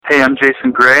Hey, I'm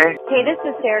Jason Gray. Hey, this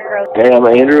is Sarah Gross. Hey, I'm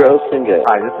Andrew Osinga.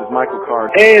 Hi, this is Michael Carr.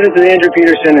 Hey, this is Andrew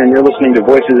Peterson, and you're listening to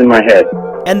Voices in My Head.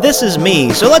 And this is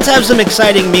me, so let's have some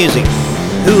exciting music.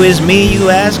 Who is me, you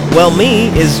ask? Well,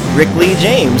 me is Rick Lee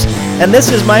James, and this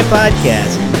is my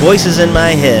podcast, Voices in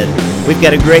My Head. We've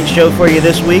got a great show for you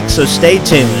this week, so stay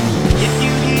tuned. If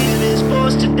you hear this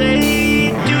voice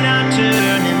today, do not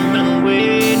turn and run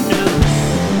away, no.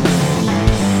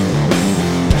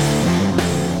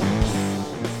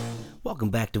 Welcome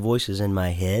back to Voices in My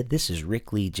Head. This is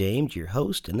Rick Lee James, your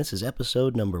host, and this is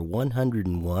episode number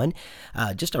 101.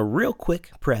 Just a real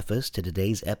quick preface to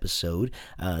today's episode.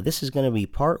 This is going to be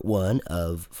part one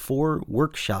of 4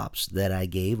 workshops that I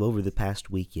gave over the past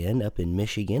weekend up in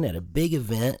Michigan at a big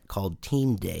event called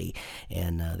Team Day.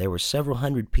 And there were several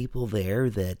hundred people there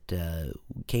that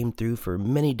came through for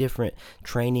many different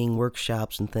training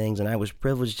workshops and things, and I was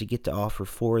privileged to get to offer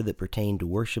 4 that pertain to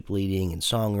worship leading and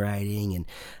songwriting and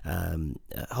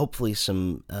hopefully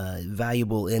some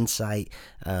valuable insight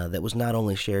that was not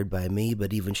only shared by me,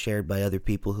 but even shared by other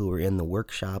people who were in the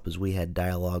workshop as we had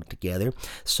dialogue together.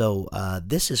 So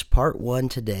this is part 1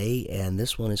 today, and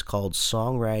this one is called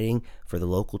Songwriting for the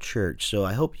Local Church. So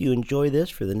I hope you enjoy this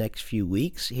for the next few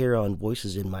weeks here on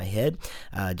Voices in My Head.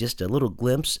 Just a little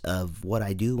glimpse of what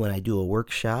I do when I do a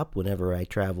workshop, whenever I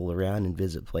travel around and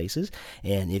visit places.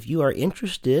 And if you are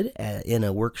interested in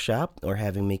a workshop or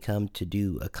having me come to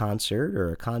do a concert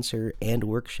or a concert and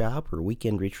workshop or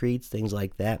weekend retreats, things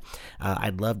like that,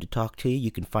 I'd love to talk to you.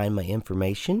 You can find my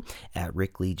information at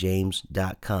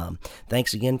rickleejames.com.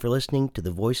 Thanks again for listening to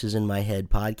the Voices in My Head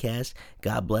podcast.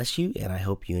 God bless you, and I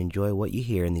hope you enjoy what you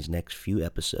hear in these next few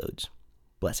episodes.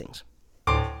 Blessings.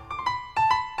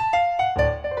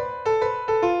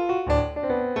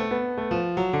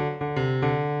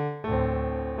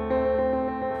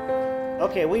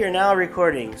 Okay, we are now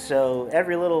recording, so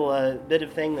every little bit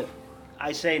of thing that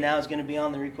I say now is going to be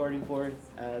on the recording for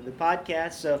the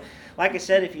podcast. So, like I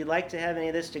said, if you'd like to have any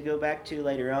of this to go back to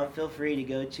later on, feel free to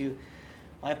go to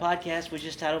my podcast, which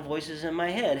is titled Voices in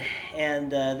My Head.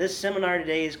 And this seminar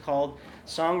today is called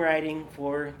Songwriting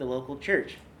for the Local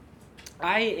Church.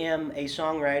 I am a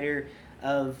songwriter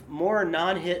of more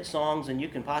non-hit songs than you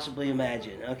can possibly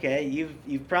imagine. Okay,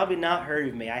 you've probably not heard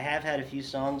of me. I have had a few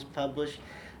songs published.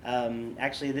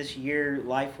 Actually, this year,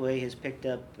 Lifeway has picked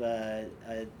up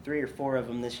 3 or 4 of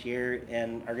them this year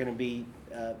and are going to be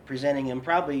presenting them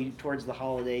probably towards the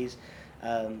holidays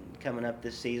coming up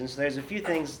this season. So there's a few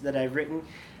things that I've written,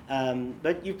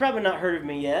 but you've probably not heard of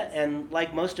me yet. And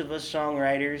like most of us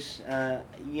songwriters,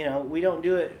 we don't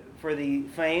do it for the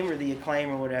fame or the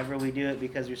acclaim or whatever. We do it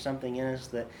because there's something in us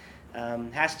that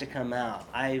has to come out.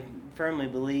 I firmly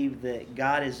believe that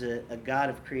God is a God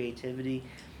of creativity.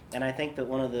 And I think that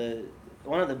one of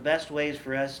the best ways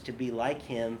for us to be like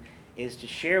Him is to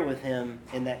share with Him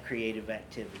in that creative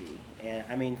activity. And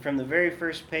I mean, from the very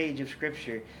first page of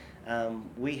Scripture,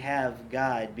 we have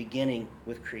God beginning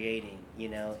with creating,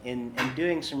 and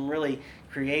doing some really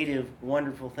creative,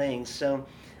 wonderful things. So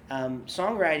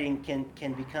songwriting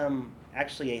can become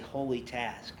actually a holy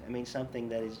task. I mean, something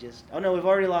that is just, oh no, we've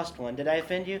already lost one. Did I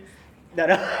offend you? No.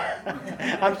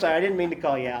 I'm sorry. I didn't mean to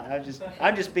call you out.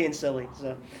 I'm just being silly.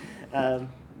 So, and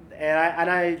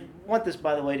I want this,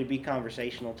 by the way, to be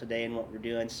conversational today in what we're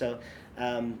doing. So,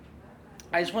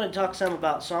 I just want to talk some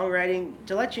about songwriting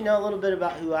to let you know a little bit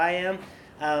about who I am.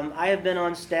 I have been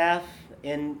on staff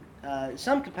in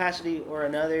some capacity or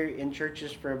another in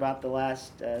churches for about the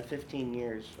last 15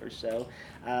 years or so.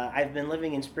 I've been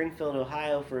living in Springfield,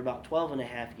 Ohio for about 12 and a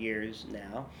half years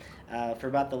now. For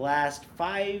about the last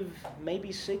 5,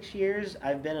 maybe 6 years,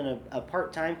 I've been in a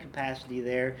part-time capacity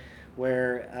there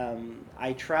where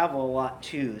I travel a lot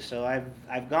too. So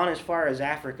I've gone as far as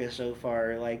Africa so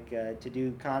far, to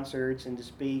do concerts and to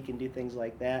speak and do things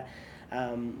like that.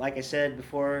 Like I said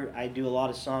before, I do a lot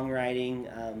of songwriting.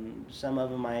 Some of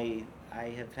them I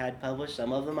have had published,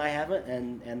 some of them I haven't,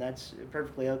 and that's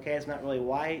perfectly okay. It's not really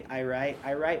why I write.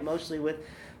 I write mostly with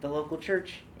the local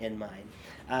church in mind.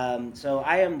 So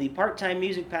I am the part-time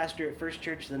music pastor at First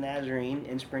Church of the Nazarene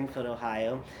in Springfield,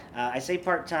 Ohio. I say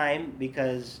part-time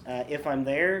because if I'm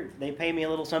there, they pay me a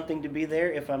little something to be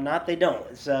there. If I'm not, they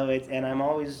don't. So and I'm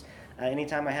always,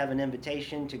 anytime I have an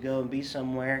invitation to go and be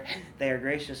somewhere, they are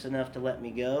gracious enough to let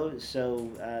me go. So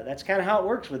that's kind of how it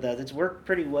works with us. It's worked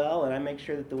pretty well, and I make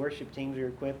sure that the worship teams are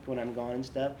equipped when I'm gone and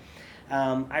stuff.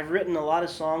 I've written a lot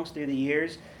of songs through the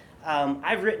years.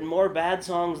 I've written more bad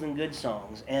songs than good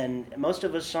songs, and most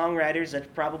of us songwriters, that's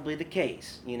probably the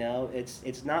case.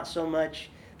 It's not so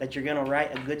much that you're going to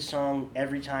write a good song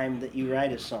every time that you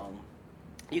write a song.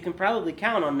 you can probably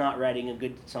count on not writing a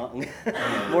good song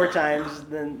more times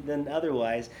than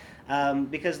otherwise.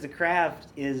 Because the craft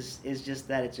is just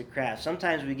that, it's a craft.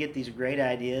 Sometimes we get these great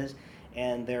ideas,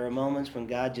 and there are moments when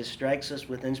God just strikes us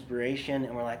with inspiration,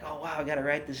 and we're like, oh, wow, I got to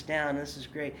write this down. This is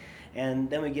great. And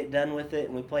then we get done with it,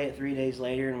 and we play it 3 days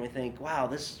later, and we think, wow,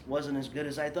 this wasn't as good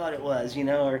as I thought it was,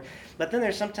 But then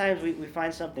there's sometimes we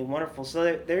find something wonderful.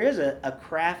 So there is a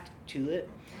craft to it.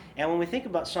 And when we think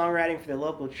about songwriting for the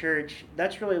local church,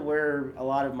 that's really where a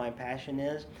lot of my passion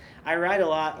is. I write a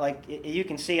lot, like you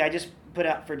can see, I just put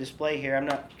out for display here. I'm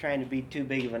not trying to be too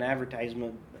big of an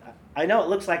advertisement. I know it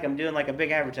looks like I'm doing like a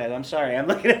big advertisement. I'm sorry, I'm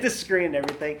looking at the screen and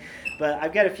everything. But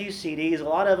I've got a few CDs. A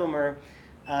lot of them are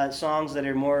songs that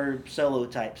are more solo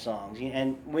type songs.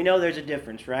 And we know there's a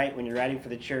difference, right? When you're writing for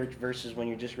the church versus when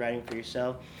you're just writing for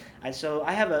yourself. So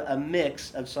I have a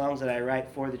mix of songs that I write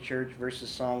for the church versus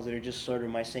songs that are just sort of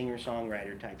my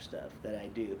singer-songwriter type stuff that I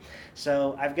do.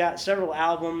 So I've got several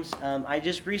albums. I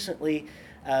just recently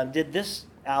did this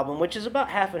album, which is about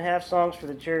half and half, songs for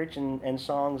the church and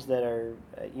songs that are,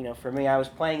 for me. I was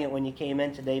playing it when you came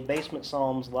in today, Basement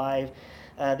Psalms Live.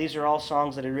 These are all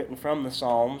songs that are written from the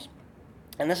Psalms.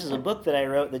 And this is a book that I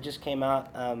wrote that just came out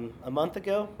a month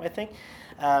ago, I think.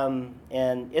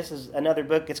 And this is another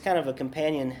book. It's kind of a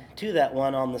companion to that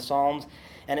one on the Psalms.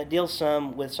 And it deals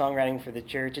some with songwriting for the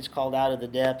church. It's called Out of the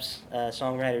Depths,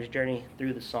 Songwriter's Journey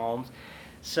Through the Psalms.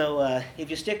 So if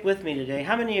you stick with me today,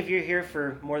 how many of you are here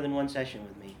for more than one session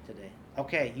with me today?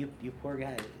 Okay, you poor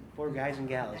guys and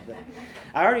gals. But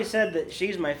I already said that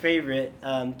she's my favorite,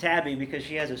 Tabby, because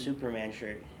she has a Superman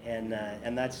shirt. And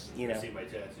that's, See my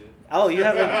tattoo. Oh, you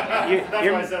have a... That's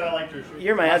why I said I liked her shirt.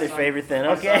 You're my other favorite then,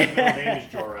 okay. My son's name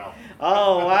is Jor-El.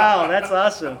 Oh, wow, that's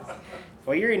awesome.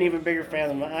 Well, you're an even bigger fan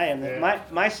than I am. Yeah.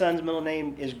 My son's middle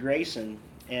name is Grayson,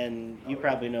 and you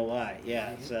probably know why.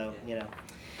 Yeah, so,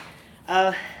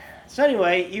 So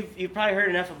anyway, you've probably heard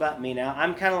enough about me now.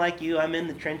 I'm kind of like you. I'm in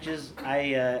the trenches.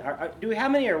 How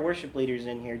many are worship leaders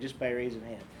in here, just by raising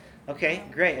hand? Okay,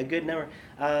 great, a good number.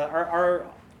 Are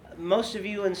most of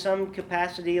you in some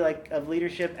capacity, like of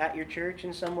leadership at your church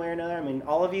in some way or another? I mean,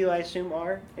 all of you, I assume,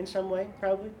 are in some way,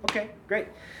 probably? Okay, great.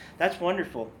 That's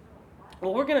wonderful.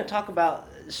 Well, we're going to talk about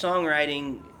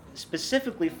songwriting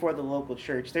specifically for the local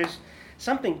church. There's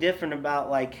something different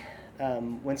about,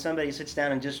 when somebody sits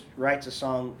down and just writes a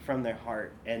song from their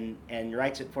heart and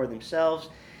writes it for themselves,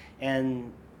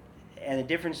 and the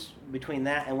difference between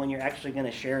that and when you're actually going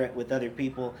to share it with other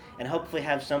people and hopefully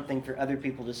have something for other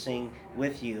people to sing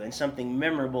with you, and something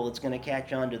memorable that's going to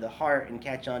catch on to the heart and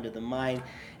catch on to the mind.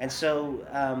 And so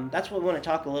that's what we want to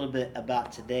talk a little bit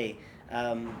about today.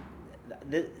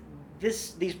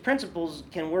 These principles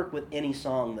can work with any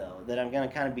song, though, that I'm going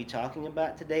to kind of be talking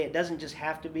about today. It doesn't just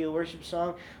have to be a worship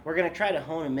song. We're going to try to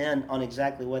hone them in on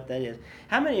exactly what that is.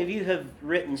 How many of you have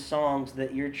written songs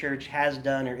that your church has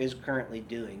done or is currently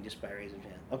doing, just by raising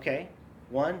hand? Okay,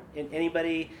 one.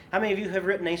 Anybody? How many of you have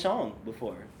written a song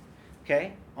before?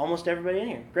 Okay, almost everybody in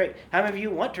here. Great. How many of you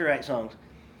want to write songs?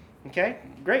 Okay,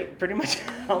 great. Pretty much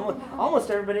almost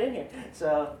everybody in here.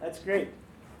 So that's great.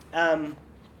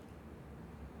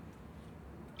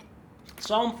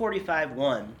 Psalm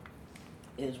 45:1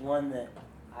 is one that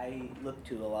I look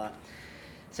to a lot.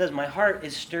 It says, "My heart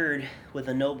is stirred with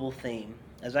a noble theme.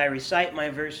 As I recite my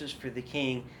verses for the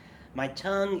King, my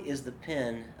tongue is the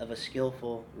pen of a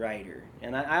skillful writer."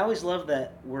 And I always love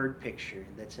that word picture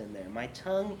that's in there. My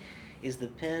tongue is the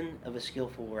pen of a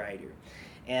skillful writer.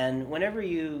 And whenever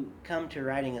you come to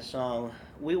writing a song,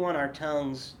 we want our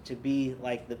tongues to be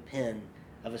like the pen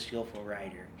of a skillful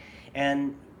writer.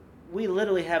 And we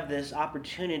literally have this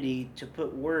opportunity to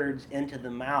put words into the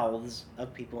mouths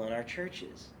of people in our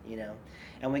churches,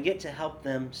 and we get to help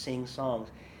them sing songs.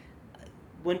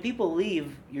 When people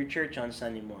leave your church on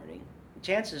Sunday morning,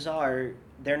 chances are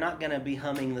they're not going to be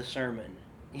humming the sermon.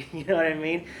 You know what I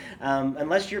mean?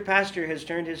 Unless your pastor has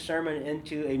turned his sermon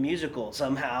into a musical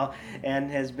somehow and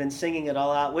has been singing it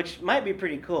all out, which might be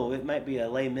pretty cool. It might be a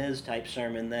Les Mis type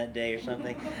sermon that day or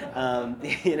something,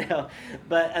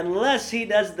 But unless he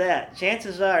does that,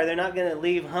 chances are they're not going to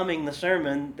leave humming the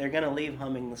sermon. They're going to leave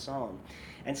humming the song.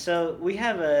 And so we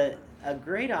have a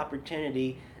great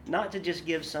opportunity not to just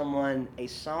give someone a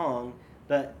song,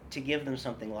 but to give them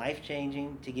something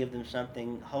life-changing, to give them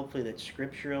something hopefully that's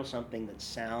scriptural, something that's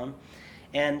sound.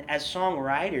 And as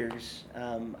songwriters,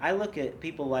 I look at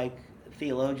people like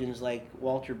theologians like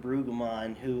Walter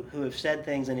Brueggemann, who have said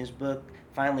things in his book,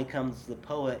 Finally Comes the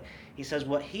Poet. He says,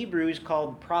 what Hebrews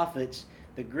called prophets,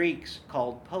 the Greeks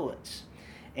called poets.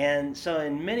 And so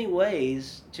in many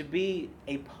ways, to be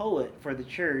a poet for the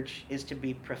church is to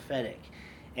be prophetic.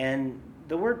 And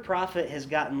the word prophet has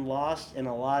gotten lost in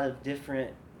a lot of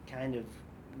different kind of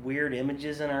weird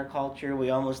images in our culture. We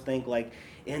almost think like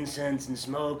incense and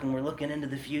smoke, and we're looking into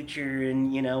the future,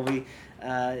 and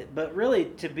but really,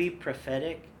 to be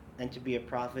prophetic and to be a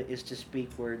prophet is to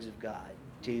speak words of God,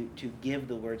 to give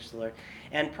the words to the Lord.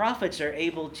 And prophets are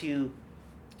able to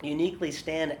uniquely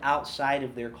stand outside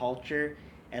of their culture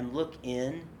and look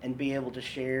in and be able to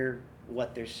share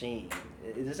what they're seeing.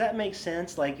 Does that make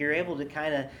sense? Like, you're able to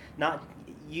kind of not,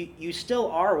 you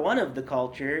still are one of the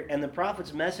culture, and the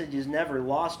prophet's message is never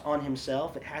lost on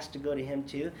himself. It has to go to him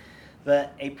too.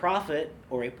 But a prophet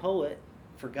or a poet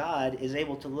for God is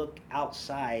able to look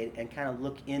outside and kind of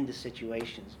look into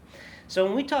situations. So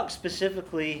when we talk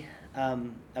specifically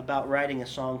about writing a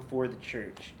song for the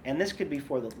church, and this could be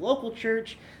for the local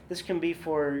church, this can be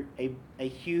for a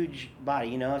huge body.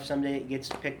 You know, if someday it gets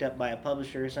picked up by a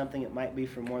publisher or something, it might be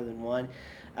for more than one.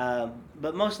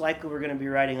 But most likely we're going to be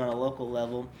writing on a local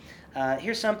level.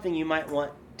 Here's something you might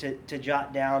want to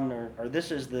jot down, or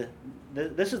this is the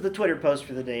Twitter post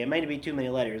for the day. It may be too many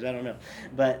letters, I don't know.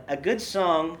 But a good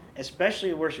song,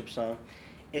 especially a worship song,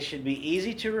 it should be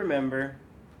easy to remember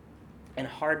and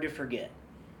hard to forget.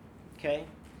 Okay?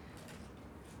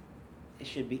 It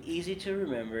should be easy to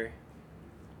remember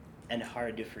and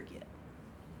hard to forget.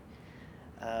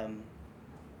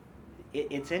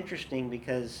 It's interesting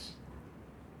because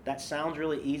that sounds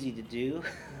really easy to do,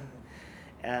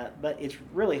 but it's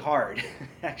really hard,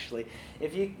 actually.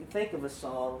 If you think of a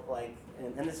song like,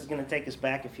 and this is going to take us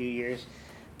back a few years,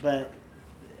 but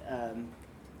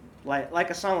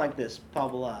like a song like this, Paul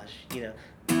Balazs, you know.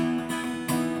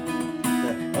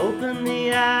 Open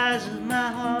the eyes of my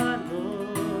heart,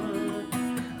 Lord.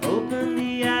 Open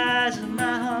the eyes of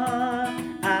my heart.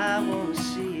 I want to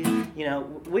see you. You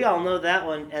know, we all know that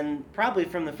one, and probably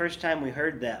from the first time we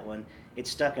heard that one, it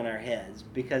stuck in our heads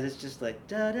because it's just like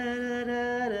da da da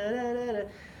da da da da.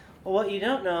 Well, what you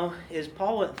don't know is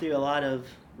Paul went through a lot of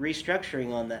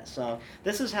restructuring on that song.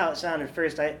 This is how it sounded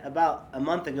first. About a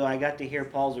month ago, I got to hear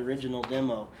Paul's original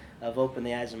demo of "Open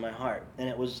the Eyes of My Heart," and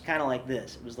it was kind of like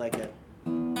this. It was like a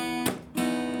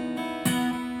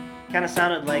kind of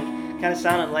sounded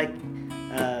like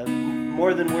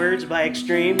More Than Words by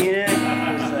Extreme, you know.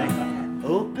 It was like,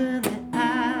 open the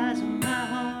eyes of my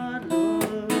heart,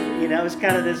 Lord. You know, it was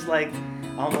kind of this like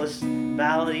almost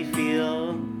ballady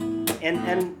feel,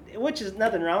 and which is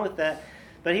nothing wrong with that.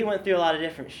 But he went through a lot of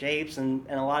different shapes and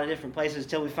a lot of different places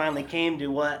till we finally came to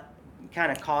what kind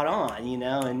of caught on, you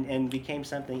know, and became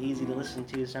something easy to listen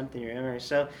to, something you remember.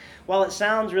 So while it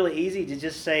sounds really easy to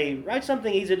just say, write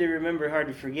something easy to remember, hard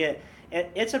to forget,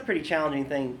 it's a pretty challenging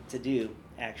thing to do,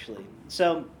 actually.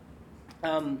 So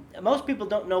most people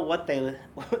don't know what they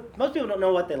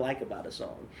like about a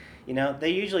song. You know,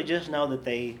 they usually just know that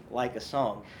they like a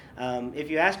song.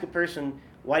 If you ask a person,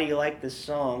 why do you like this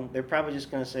song, they're probably just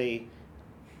going to say,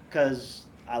 because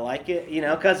I like it, you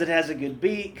know, because it has a good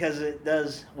beat, because it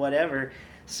does whatever.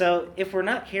 So if we're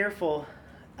not careful,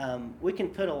 we can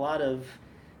put a lot of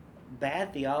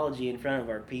bad theology in front of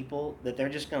our people that they're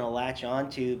just going to latch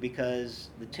onto because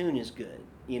the tune is good,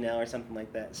 you know, or something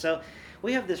like that. So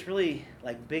we have this really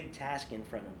like big task in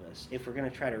front of us if we're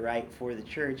going to try to write for the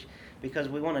church, because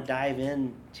we want to dive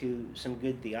into some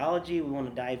good theology. We want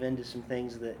to dive into some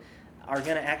things that are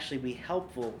going to actually be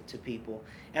helpful to people.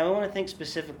 And we want to think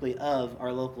specifically of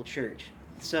our local church.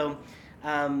 So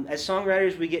as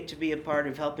songwriters, we get to be a part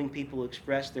of helping people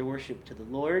express their worship to the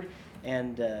Lord.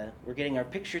 And we're getting our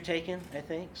picture taken, I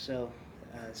think. So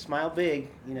smile big,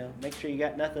 you know, make sure you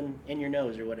got nothing in your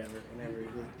nose or whatever, whenever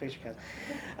the picture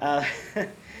comes.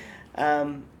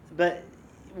 But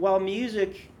while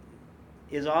music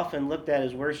is often looked at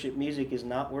as worship, music is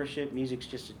not worship. Music's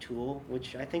just a tool,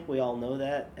 which I think we all know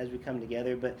that as we come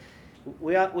together. But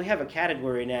we have a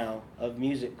category now of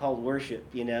music called worship.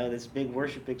 You know, this big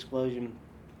worship explosion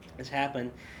has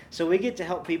happened. So we get to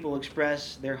help people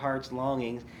express their heart's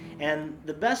longings. And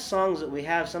the best songs that we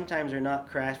have sometimes are not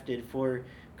crafted for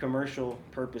commercial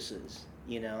purposes.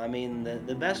 You know, I mean,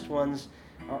 the best ones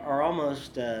are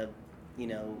almost, you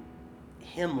know,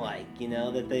 hymn-like, you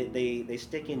know, that they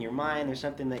stick in your mind. There's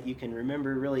something that you can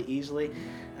remember really easily.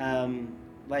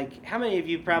 Like, how many of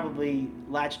you probably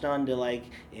latched on to, like,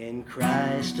 in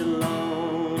Christ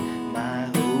alone, my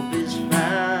hope is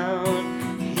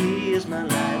found, He is my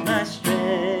life, my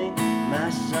strength, my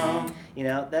song. You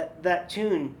know, that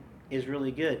tune is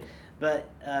really good. But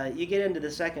you get into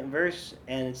the second verse,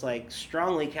 and it's, like,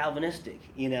 strongly Calvinistic,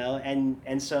 you know,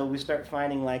 and so we start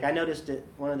finding, like, I noticed at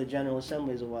one of the General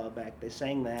Assemblies a while back, they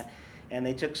sang that, and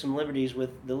they took some liberties with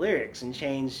the lyrics and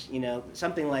changed,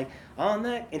 something like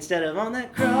instead of on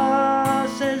that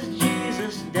cross as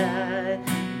Jesus died,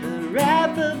 the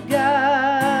wrath of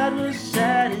God was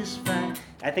satisfied.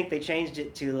 I think they changed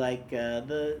it to like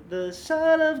the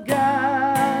Son of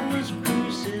God was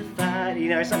crucified,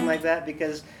 or something like that,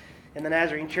 because in the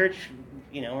Nazarene Church,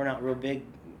 we're not real big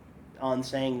on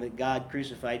saying that God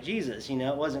crucified Jesus.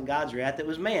 It wasn't God's wrath, it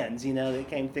was man's, that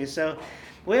came through. So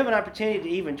we have an opportunity to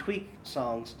even tweak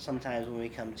songs sometimes when we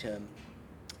come to them.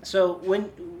 So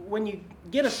when you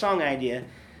get a song idea,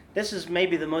 this is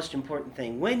maybe the most important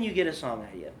thing. When you get a song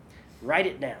idea, write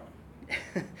it down.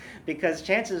 Because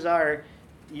chances are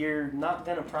you're not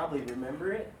going to probably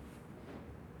remember it.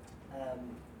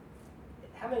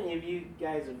 How many of you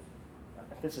guys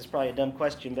have, this is probably a dumb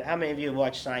question, but how many of you have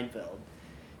watched Seinfeld?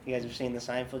 You guys have seen the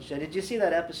Seinfeld show. Did you see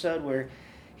that episode where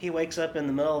he wakes up in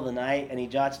the middle of the night and he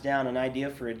jots down an idea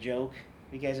for a joke?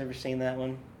 You guys ever seen that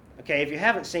one? Okay, if you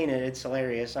haven't seen it, it's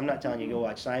hilarious. I'm not telling you to go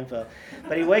watch Seinfeld.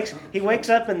 But he wakes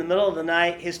up in the middle of the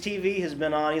night. His TV has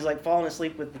been on. He's like falling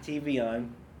asleep with the TV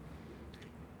on.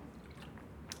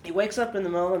 He wakes up in the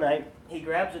middle of the night. He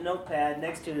grabs a notepad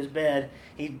next to his bed.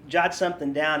 He jots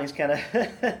something down. He's kind of,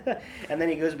 and then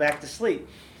he goes back to sleep.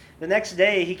 The next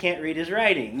day, he can't read his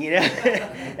writing,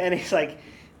 and he's like,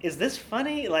 "Is this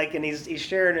funny?" And he's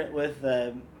sharing it with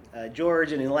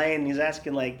George and Elaine. And he's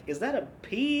asking, like, "Is that a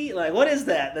P? Like, what is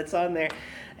that that's on there?"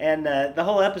 And the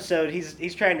whole episode,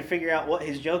 he's trying to figure out what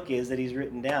his joke is that he's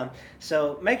written down.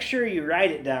 So make sure you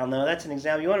write it down, though. That's an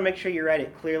example. You want to make sure you write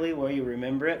it clearly where you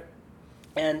remember it.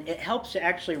 And it helps to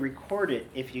actually record it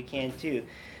if you can, too.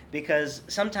 Because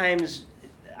sometimes,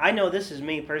 I know this is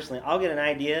me personally, I'll get an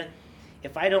idea.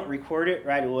 If I don't record it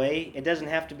right away, it doesn't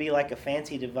have to be like a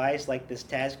fancy device like this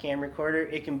Tascam recorder.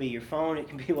 It can be your phone. It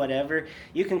can be whatever.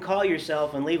 You can call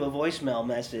yourself and leave a voicemail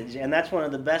message, and that's one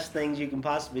of the best things you can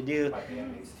possibly do. My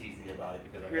family's teasing me about it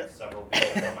because I got several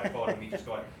videos on my phone of me just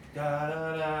going,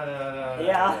 da-da-da-da-da-da.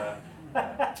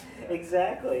 Yeah,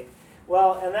 exactly.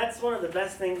 Well, and that's one of the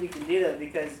best things you can do, though,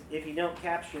 because if you don't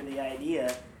capture the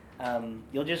idea,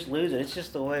 you'll just lose it. It's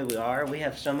just the way we are. We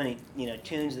have so many,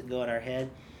 tunes that go in our head.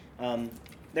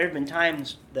 There have been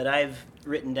times that I've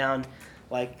written down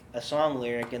like a song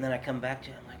lyric, and then I come back to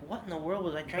it. I'm like, what in the world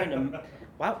was I trying to?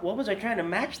 What was I trying to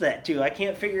match that to? I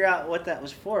can't figure out what that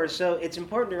was for. So it's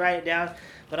important to write it down,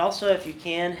 but also if you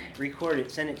can, record it,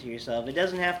 send it to yourself. It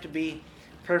doesn't have to be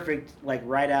perfect, like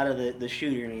right out of the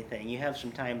chute or anything. You have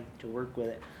some time to work with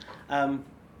it.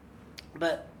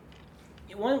 But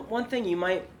one thing you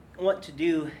might want to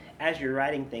do as you're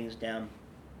writing things down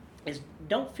is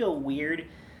don't feel weird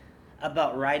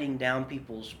about writing down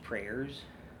people's prayers,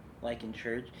 like in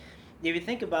church. If you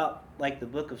think about like the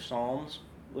book of Psalms,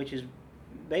 which is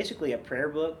basically a prayer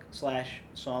book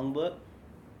 / song book,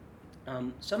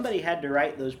 somebody had to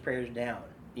write those prayers down,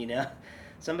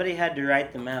 Somebody had to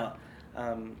write them out.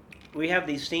 We have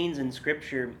these scenes in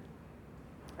Scripture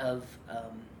of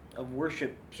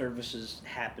worship services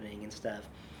happening and stuff.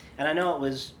 And I know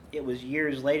it was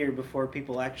years later before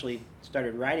people actually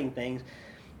started writing things,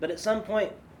 but at some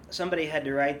point, somebody had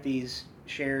to write these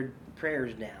shared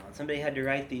prayers down. Somebody had to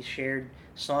write these shared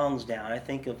songs down. I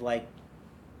think of like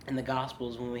in the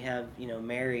Gospels when we have,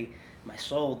 Mary, my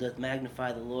soul doth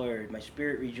magnify the Lord, my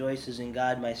spirit rejoices in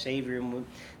God, my Savior. And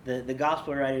the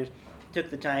Gospel writers took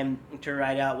the time to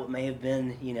write out what may have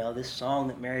been, this song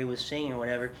that Mary was singing or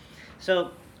whatever.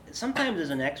 So sometimes as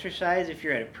an exercise, if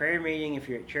you're at a prayer meeting, if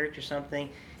you're at church or something,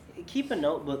 keep a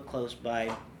notebook close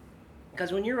by.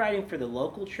 Because when you're writing for the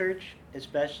local church,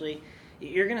 especially,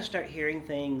 you're going to start hearing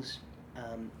things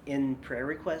in prayer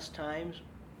request times.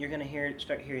 You're going to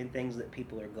start hearing things that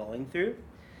people are going through.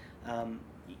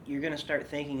 You're going to start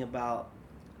thinking about,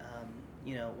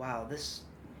 wow, this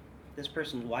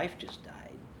person's wife just died.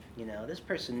 This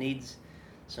person needs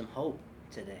some hope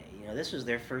today. This was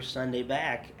their first Sunday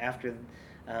back after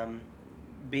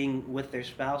being with their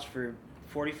spouse for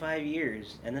 45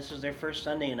 years, and this is their first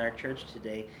Sunday in our church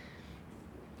today.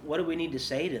 What do we need to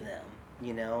say to them?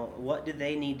 What do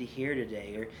they need to hear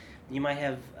today? Or you might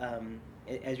have,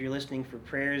 as you're listening for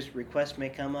prayers, requests may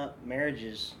come up,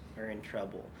 marriages are in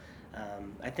trouble.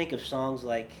 I think of songs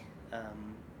like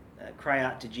Cry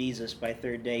Out to Jesus by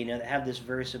Third Day, that have this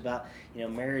verse about,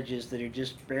 marriages that are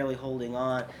just barely holding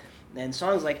on. And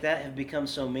songs like that have become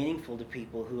so meaningful to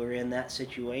people who are in that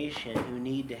situation, who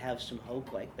need to have some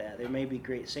hope like that. There may be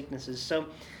great sicknesses. So,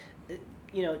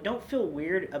 don't feel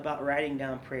weird about writing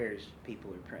down prayers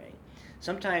people are praying.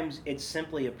 Sometimes it's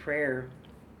simply a prayer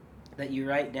that you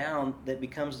write down that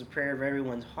becomes the prayer of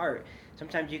everyone's heart.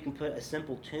 Sometimes you can put a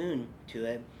simple tune to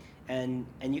it, and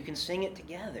you can sing it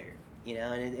together.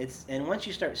 And and once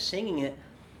you start singing it,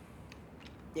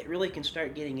 it really can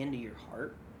start getting into your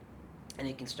heart, and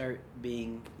it can start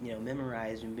being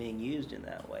memorized and being used in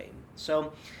that way.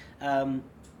 So um,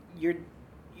 your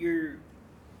your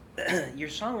your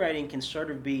songwriting can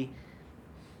sort of be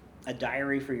a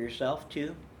diary for yourself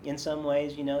too, in some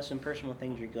ways. Some personal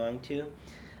things you're going to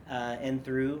and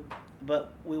through.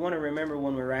 But we want to remember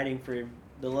when we're writing for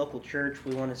the local church,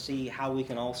 we want to see how we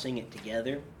can all sing it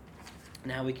together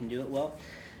and how we can do it well.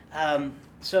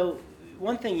 So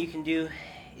one thing you can do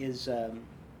is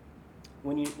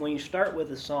when you start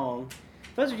with a song,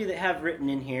 those of you that have written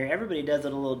in here, everybody does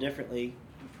it a little differently.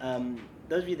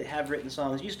 Those of you that have written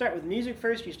songs, you start with music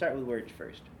first, you start with words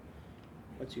first.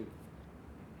 What's your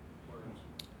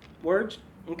words?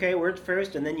 Okay, words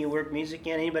first, and then you work music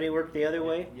in. Anybody work the other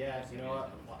way? Yes, you know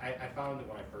what? I found that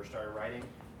when I first started writing,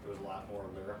 it was a lot more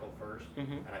lyrical first,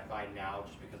 and I find now,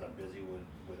 just because I'm busy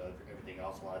with everything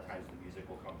else, a lot of times the music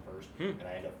will come first, and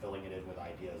I end up filling it in with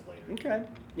ideas later. Okay,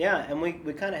 yeah, and we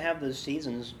kind of have those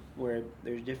seasons where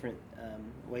there's different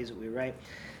ways that we write.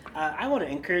 I want to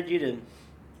encourage you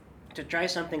to try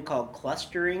something called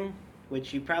clustering,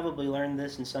 which you probably learned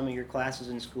this in some of your classes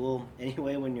in school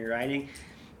anyway when you're writing.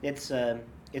 It's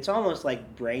almost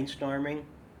like brainstorming.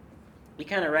 You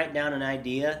kind of write down an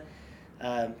idea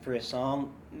for a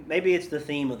song. Maybe it's the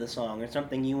theme of the song or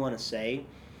something you want to say.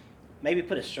 Maybe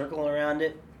put a circle around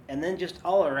it, and then just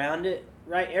all around it,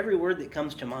 write every word that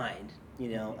comes to mind,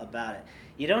 about it.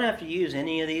 You don't have to use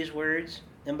any of these words.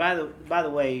 And by the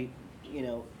way,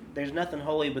 there's nothing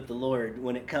holy but the Lord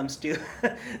when it comes to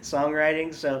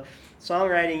songwriting. So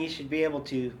songwriting, you should be able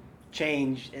to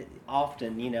change it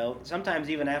often, sometimes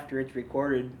even after it's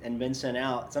recorded and been sent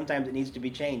out, sometimes it needs to be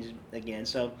changed again.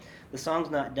 So the song's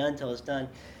not done till it's done.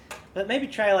 But maybe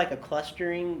try like a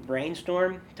clustering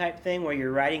brainstorm type thing where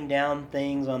you're writing down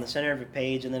things on the center of a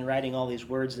page and then writing all these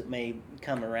words that may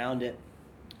come around it.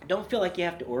 Don't feel like you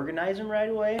have to organize them right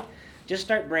away. Just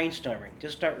start brainstorming.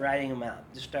 Just start writing them out.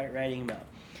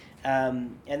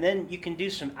 And then you can do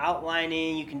some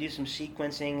outlining, you can do some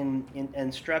sequencing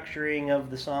and structuring of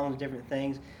the songs, different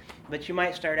things. But you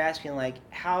might start asking, like,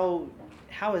 how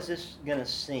is this going to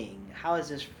sing? How is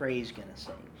this phrase going to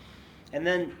sing? And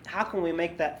then how can we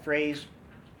make that phrase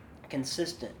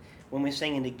consistent when we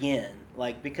sing it again?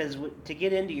 Like, because to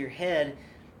get into your head,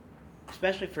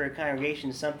 especially for a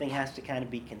congregation, something has to kind of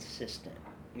be consistent.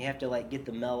 You have to get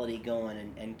the melody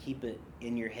going and keep it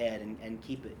in your head and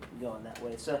keep it going that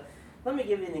way. So let me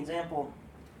give you an example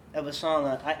of a song.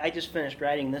 I just finished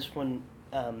writing this one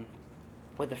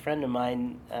with a friend of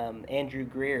mine, Andrew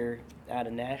Greer, out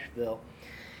of Nashville.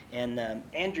 And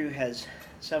Andrew has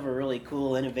several really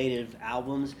cool, innovative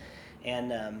albums.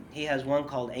 And he has one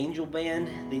called Angel Band,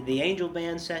 the Angel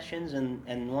Band Sessions,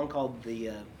 and one called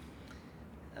the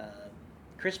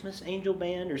Christmas Angel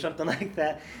Band or something like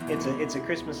that. It's a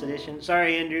Christmas edition.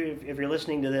 Sorry, Andrew, if you're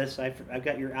listening to this, I've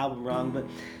got your album wrong. But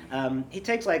he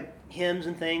takes hymns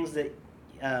and things that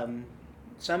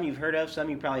some you've heard of, some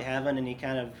you probably haven't, and he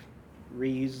kind of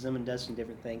reuses them and does some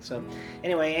different things. So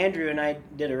anyway, Andrew and I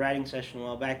did a writing session a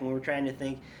while back, and we were trying to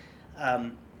think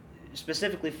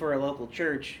specifically for a local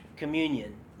church,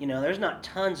 communion. There's not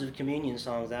tons of communion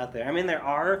songs out there. I mean, there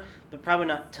are, but probably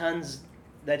not tons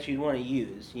that you'd want to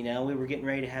use. We were getting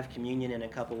ready to have communion in a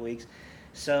couple weeks.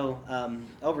 So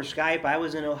over Skype, I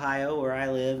was in Ohio where I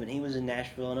live, and he was in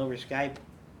Nashville, and over Skype,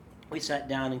 we sat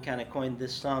down and kind of coined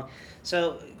this song.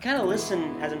 So kind of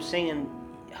listen as I'm singing.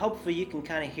 Hopefully you can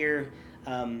kind of hear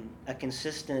a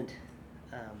consistent,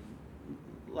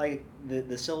 like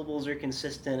the syllables are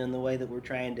consistent in the way that we're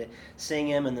trying to sing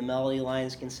them, and the melody line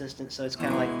is consistent. So it's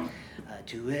kind of like,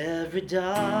 to every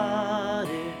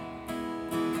daughter,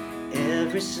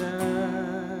 every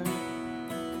son,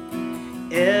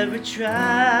 every tribe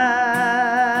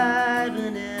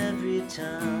and every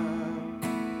tongue,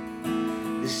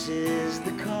 this is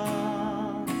the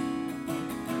call,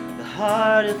 the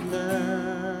heart of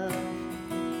love,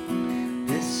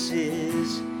 this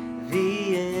is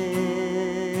the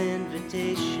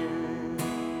invitation.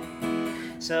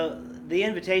 So the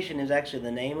invitation is actually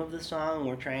the name of the song.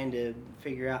 We're trying to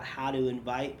figure out how to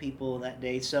invite people that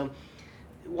day. So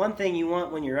one thing you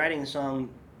want when you're writing a song,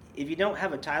 if you don't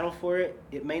have a title for it,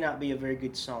 it may not be a very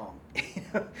good song.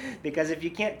 Because if you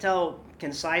can't tell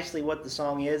concisely what the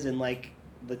song is in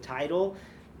the title,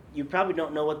 you probably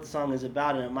don't know what the song is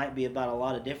about, and it might be about a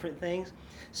lot of different things.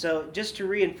 So just to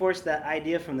reinforce that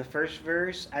idea from the first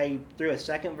verse, I threw a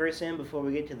second verse in before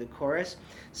we get to the chorus.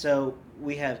 So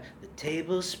we have the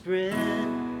table spread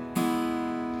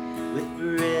with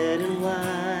bread and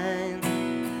wine,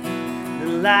 the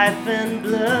life and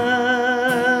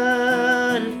blood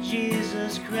of Jesus.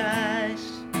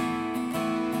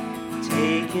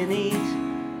 Take and eat,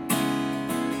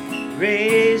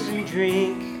 raise and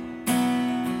drink.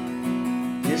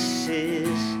 This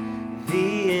is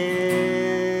the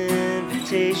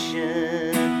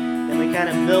invitation. Then we kind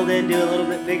of build into a little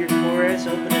bit bigger chorus,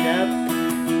 open it up.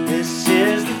 This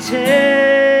is the table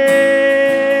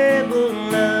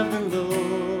of the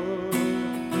Lord.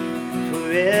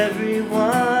 For everyone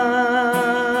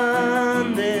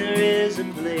there is a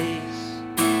place.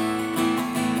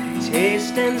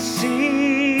 Taste and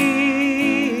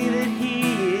see that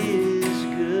He is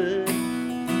good.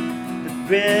 The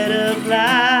bread of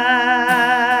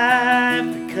life,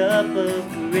 the cup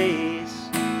of grace.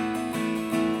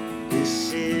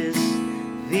 This is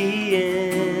the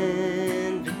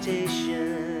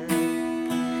invitation.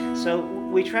 So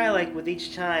we try, like with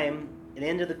each time, at the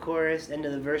end of the chorus, end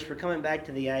of the verse, we're coming back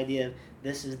to the idea of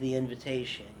this is the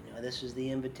invitation. You know, this is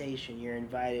the invitation. You're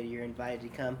invited to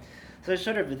come. So it's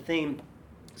sort of a theme.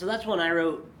 So that's one I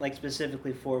wrote, like,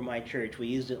 specifically for my church. We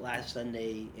used it last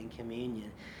Sunday in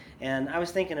communion. And I was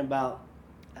thinking about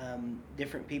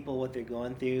different people, what they're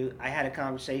going through. I had a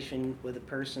conversation with a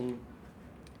person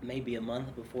maybe a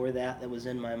month before that was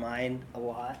in my mind a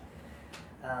lot.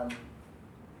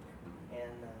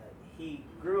 He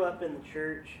grew up in the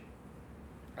church,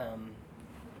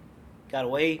 got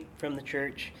away from the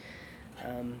church,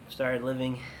 started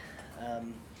living.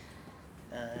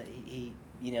 He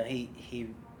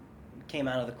came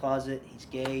out of the closet. He's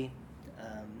gay.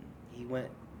 He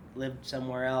lived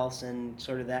somewhere else in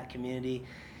sort of that community,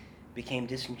 became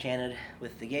disenchanted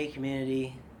with the gay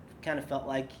community, kind of felt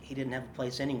like he didn't have a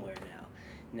place anywhere now.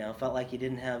 You know, felt like he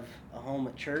didn't have a home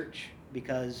at church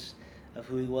because of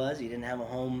who he was. He didn't have a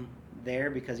home there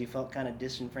because he felt kind of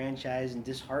disenfranchised and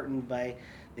disheartened by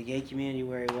the gay community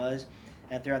where he was.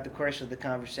 And throughout the course of the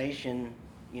conversation,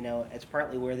 you know, it's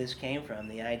partly where this came from,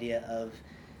 the idea of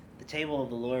the table of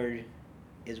the Lord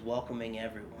is welcoming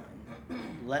everyone.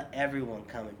 Let everyone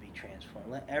come and be transformed.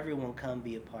 Let everyone come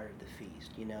be a part of the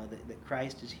feast. You know, that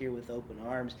Christ is here with open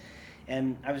arms.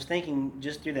 And I was thinking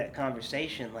just through that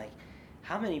conversation, like,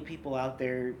 how many people out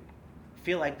there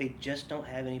feel like they just don't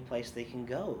have any place they can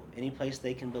go, any place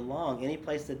they can belong, any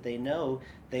place that they know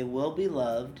they will be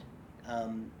loved,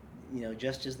 you know,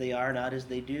 just as they are, not as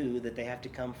they do, that they have to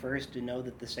come first to know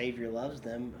that the Savior loves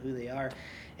them, who they are.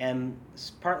 And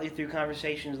partly through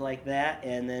conversations like that,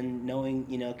 and then knowing,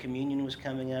 you know, communion was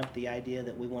coming up, the idea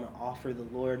that we want to offer the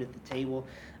Lord at the table,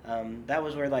 that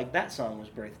was where, like, that song was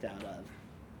birthed out of.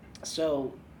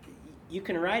 So you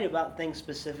can write about things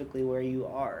specifically where you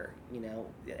are. You know,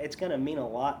 it's going to mean a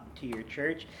lot to your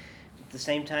church. At the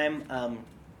same time,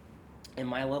 in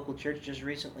my local church just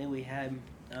recently, we had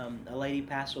a lady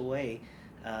pass away.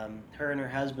 Her and her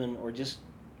husband were just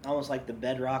almost like the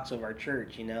bedrocks of our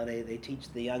church. You know, they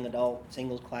teach the young adult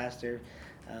singles class. They're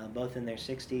both in their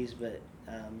 60s, but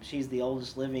she's the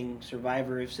oldest living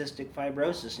survivor of cystic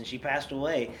fibrosis, and she passed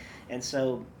away. And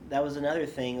so that was another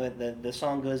thing. The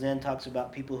song goes in, talks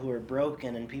about people who are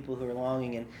broken and people who are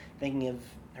longing, and thinking of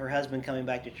her husband coming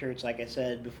back to church, like I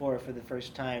said before, for the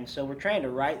first time. So we're trying to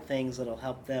write things that'll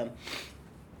help them.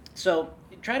 So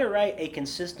try to write a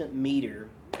consistent meter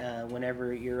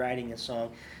whenever you're writing a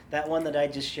song. That one that I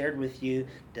just shared with you,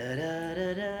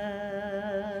 da-da-da-da,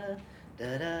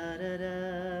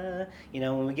 da-da-da-da. You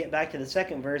know, when we get back to the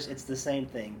second verse, it's the same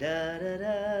thing.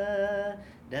 Da-da-da,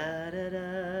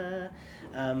 da-da-da.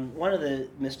 One of the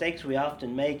mistakes we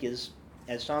often make is,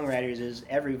 as songwriters, is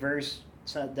every verse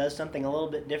does something a little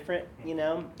bit different, you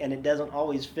know, and it doesn't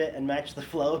always fit and match the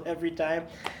flow every time.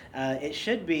 It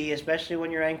should be, especially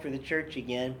when you're writing for the church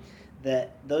again,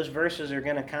 that those verses are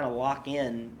going to kind of lock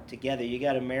in together. You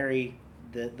got to marry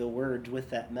the words with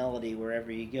that melody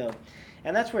wherever you go.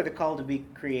 And that's where the call to be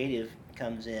creative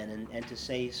comes in, and to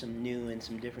say some new and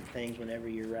some different things whenever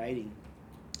you're writing.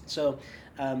 So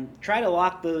try to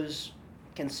lock those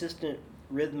consistent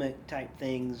rhythmic type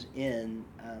things in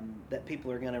that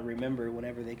people are going to remember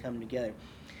whenever they come together.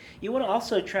 You want to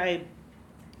also try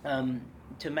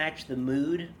to match the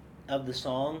mood of the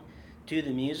song to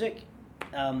the music.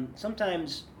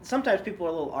 Sometimes people are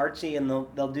a little artsy, and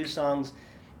they'll do songs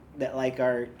that, like,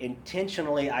 are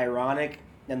intentionally ironic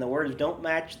and the words don't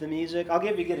match the music. I'll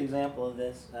give you a good example of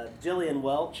this. Jillian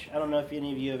Welch. I don't know if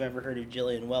any of you have ever heard of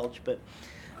Jillian Welch, but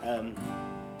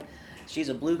she's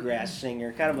a bluegrass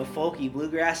singer, kind of a folky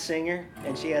bluegrass singer,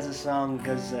 and she has a song that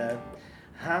goes,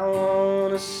 I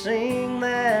want to sing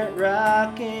that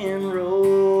rock and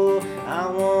roll, I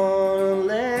want to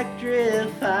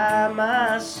electrify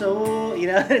my soul. You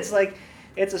know, it's like,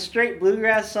 it's a straight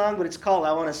bluegrass song, but it's called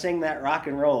I Want to Sing That Rock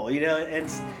and Roll. You know,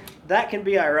 that can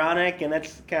be ironic, and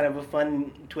that's kind of a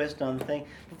fun twist on the thing.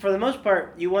 But for the most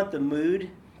part, you want the mood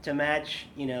to match,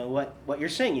 what you're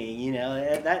singing.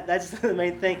 That's the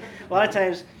main thing. A lot of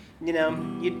times, you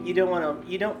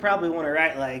don't probably want to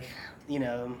write like,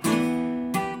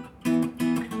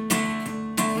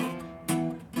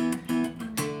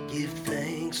 give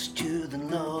thanks to the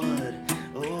Lord,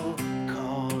 oh,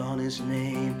 call on His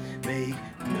name, make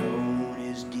known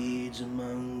His deeds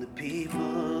among the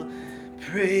people.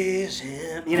 Praise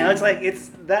Him. That's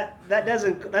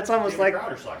almost like.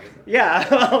 Yeah,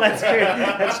 well, that's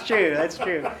true.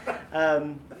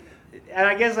 And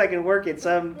I guess I can work in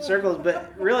some circles,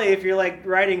 but really, if you're like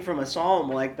writing from a psalm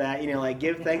like that, like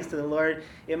give thanks to the Lord,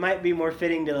 it might be more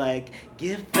fitting to like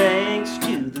give thanks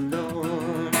to the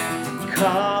Lord,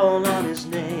 call on His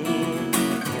name,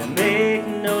 and make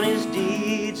known His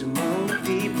deeds among the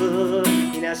people.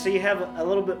 So you have a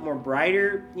little bit more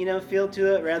brighter, feel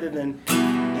to it rather than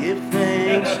give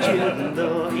thanks to the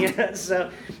Lord. So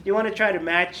you want to try to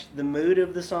match the mood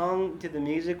of the song to the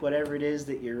music, whatever it is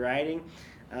that you're writing.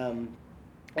 And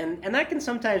that can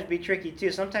sometimes be tricky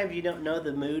too. Sometimes you don't know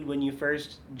the mood when you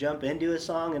first jump into a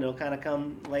song, and it'll kind of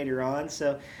come later on.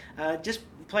 So just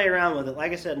play around with it.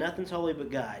 Like I said, nothing's holy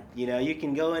but God. You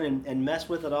can go in and mess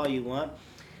with it all you want.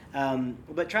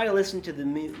 But try to listen to the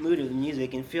mood of the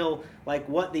music and feel like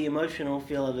what the emotional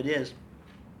feel of it is.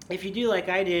 If you do like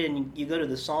I did and you go to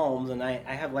the Psalms, and I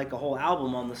have like a whole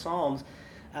album on the Psalms,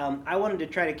 I wanted to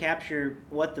try to capture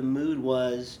what the mood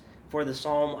was for the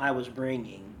psalm I was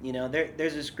bringing.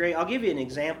 There's this great, I'll give you an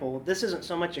example. This isn't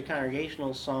so much a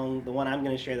congregational song, the one I'm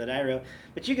going to share that I wrote,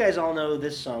 but you guys all know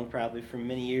this song probably from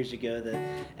many years ago, that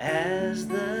as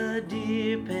the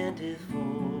deer panteth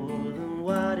for the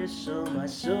water, so my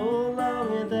soul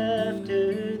longeth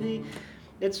after thee.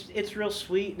 It's real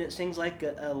sweet, and it sings like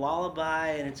a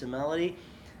lullaby, and it's a melody.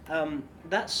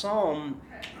 That psalm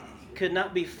could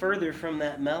not be further from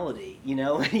that melody.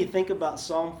 When you think about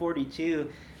Psalm 42,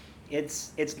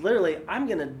 it's literally, I'm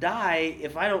gonna die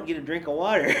if I don't get a drink of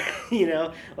water.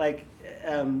 It's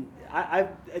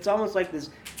almost like this.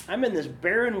 I'm in this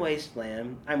barren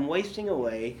wasteland. I'm wasting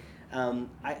away.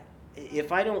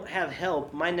 If I don't have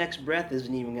help, my next breath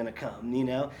isn't even gonna come.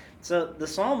 So the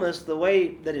psalmist, the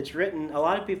way that it's written, a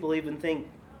lot of people even think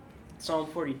Psalm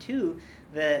 42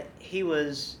 that he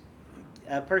was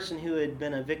a person who had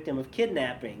been a victim of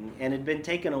kidnapping and had been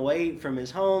taken away from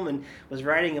his home, and was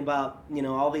writing about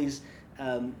all these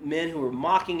men who were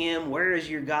mocking him, where is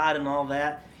your God, and all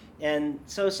that. And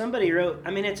so somebody wrote,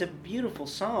 it's a beautiful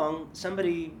song.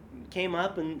 Somebody came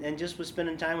up and just was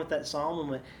spending time with that psalm and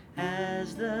went,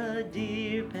 as the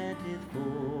deer panteth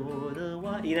for the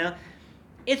water.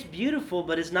 It's beautiful,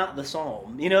 but it's not the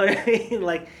psalm. You know what I mean?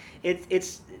 Like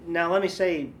it's now let me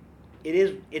say,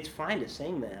 it's fine to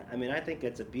sing that. I think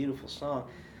that's a beautiful song,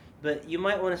 but you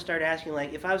might want to start asking,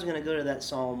 like, if I was going to go to that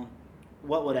psalm,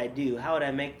 what would I do? How would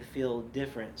I make the feel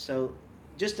different? So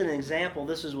just an example,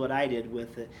 this is what I did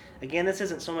with it. Again, this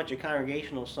isn't so much a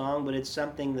congregational song, but it's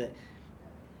something that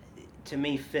to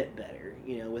me fit better,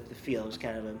 with the feel. It was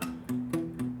kind of a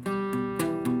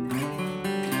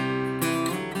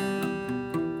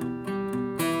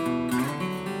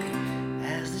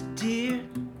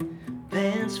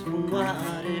for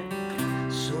water,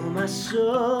 so my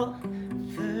soul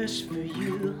thirsts for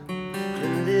you,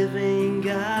 the living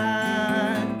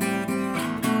God,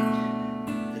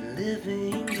 the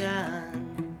living God.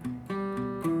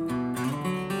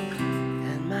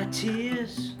 And my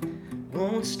tears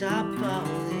won't stop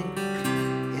falling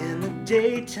in the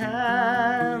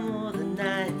daytime or the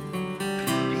night.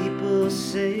 People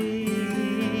say,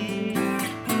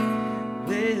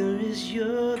 where is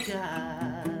your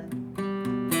God?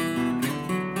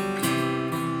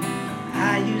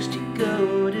 I used to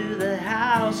go to the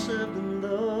house of the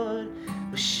Lord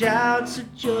with shouts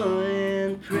of joy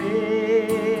and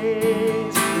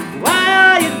praise. Why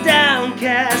are you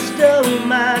downcast, oh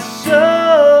my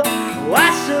soul? Why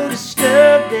so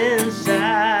disturbed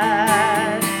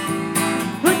inside?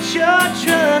 Put your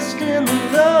trust in the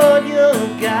Lord your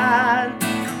God.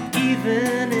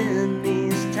 Even in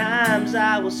these times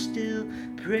I will still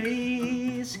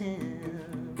praise Him.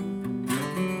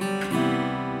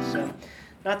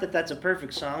 Not that that's a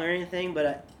perfect song or anything,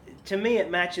 but to me it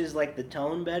matches like the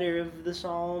tone better of the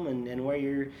psalm and where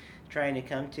you're trying to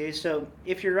come to. So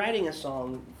if you're writing a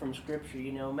song from Scripture,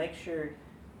 make sure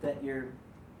that your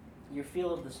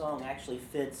feel of the song actually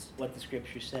fits what the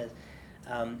Scripture says.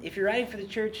 If you're writing for the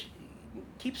church,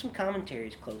 keep some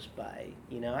commentaries close by.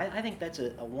 I think that's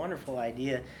a wonderful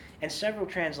idea, and several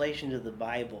translations of the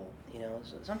Bible.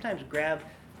 So sometimes grab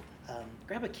a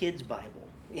kid's Bible.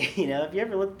 You know, if you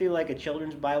ever look through like a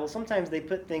children's Bible, sometimes they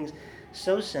put things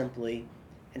so simply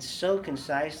and so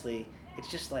concisely. It's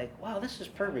just like, wow, this is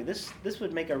perfect. This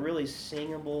would make a really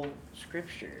singable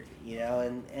scripture, you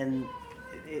know, and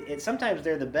sometimes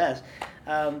they're the best.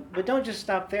 But don't just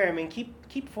stop there. I mean,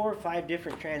 keep 4 or 5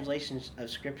 different translations of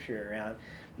scripture around.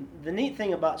 The neat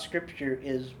thing about scripture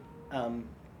is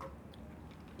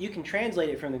you can translate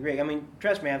it from the Greek. I mean,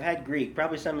 trust me, I've had Greek.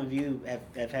 Probably some of you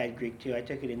have had Greek too. I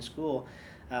took it in school.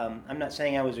 I'm not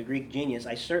saying I was a Greek genius.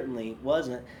 I certainly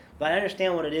wasn't. But I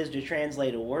understand what it is to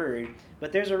translate a word.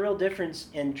 But there's a real difference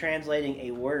in translating a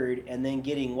word and then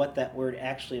getting what that word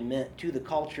actually meant to the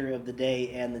culture of the day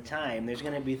and the time. There's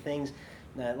going to be things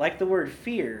like the word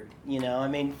fear. You know, I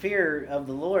mean, fear of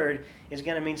the Lord is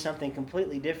going to mean something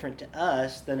completely different to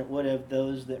us than it would have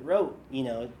those that wrote, you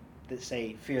know, that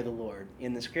say fear the Lord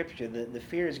in the scripture. The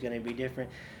fear is going to be different.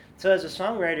 So as a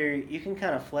songwriter, you can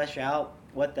kind of flesh out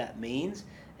what that means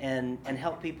and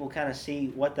help people kind of see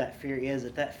what that fear is.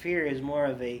 That fear is more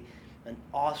of an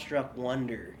awestruck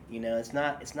wonder. You know, it's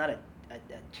not a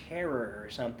terror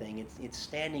or something. It's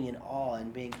standing in awe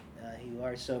and being who you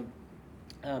are. So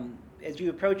as you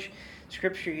approach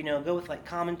scripture, you know, go with like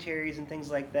commentaries and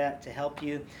things like that to help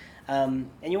you. And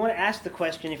you want to ask the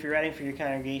question, if you're writing for your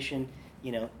congregation,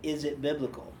 you know, is it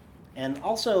biblical? And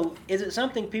also, is it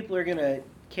something people are going to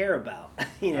care about?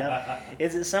 You know,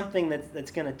 is it something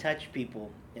that's going to touch people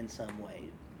in some way?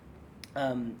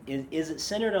 Is it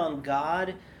centered on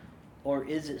God, or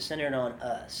is it centered on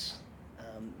us?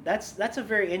 That's a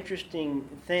very interesting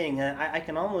thing. I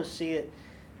can almost see it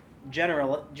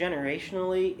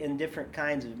generationally in different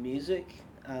kinds of music.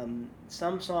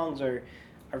 Some songs are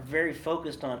very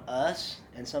focused on us,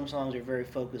 and some songs are very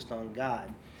focused on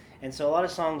God. And so a lot of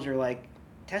songs are like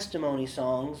testimony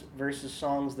songs versus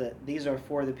songs that these are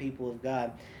for the people of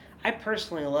God. I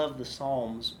personally love the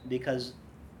Psalms because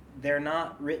they're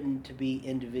not written to be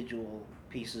individual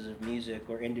pieces of music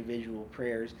or individual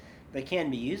prayers. They can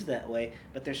be used that way,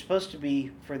 but they're supposed to be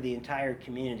for the entire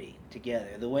community together.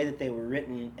 The way that they were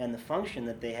written and the function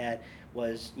that they had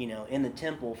was, you know, in the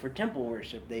temple for temple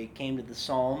worship. They came to the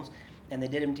Psalms and they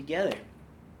did them together.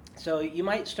 So you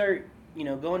might start, you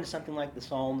know, going to something like the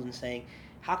Psalms and saying,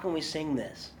 how can we sing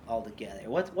this all together?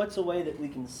 What's a way that we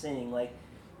can sing? Like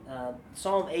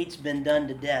Psalm 8's been done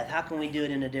to death. How can we do it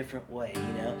in a different way?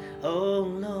 You know, oh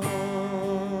Lord,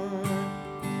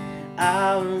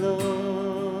 our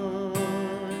Lord,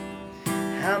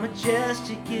 how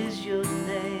majestic is your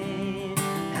name?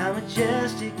 How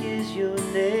majestic is your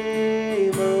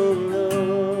name, oh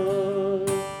Lord,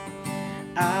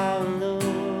 our Lord.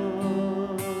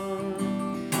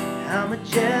 How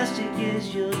majestic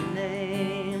is your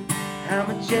name? How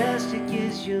majestic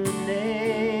is your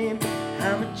name?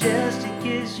 How majestic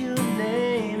is your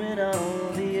name in all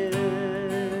the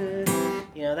earth?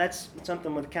 You know, that's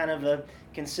something with kind of a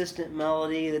consistent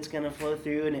melody that's going to flow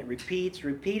through, and it repeats.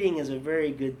 Repeating is a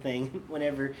very good thing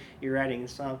whenever you're writing a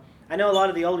song. I know a lot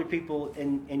of the older people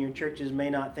in your churches may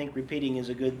not think repeating is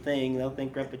a good thing. They'll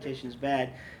think repetition's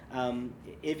bad.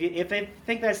 If they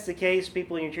think that's the case,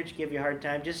 people in your church give you a hard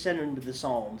time, just send them to the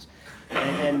Psalms.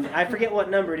 And I forget what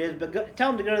number it is, but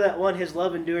tell them to go to that one, His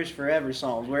Love Endures Forever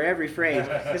Psalms, where every phrase,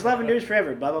 His love endures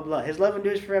forever, blah, blah, blah. His love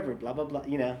endures forever, blah, blah, blah.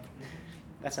 You know,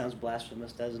 that sounds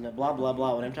blasphemous, doesn't it? Blah, blah,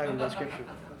 blah, when I'm talking about Scripture.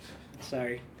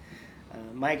 Sorry.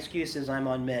 My excuse is I'm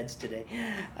on meds today.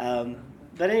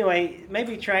 But anyway,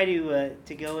 maybe try to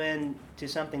go in to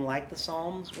something like the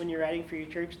Psalms when you're writing for your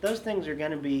church. Those things are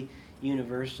going to be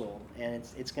universal, and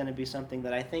it's going to be something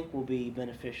that I think will be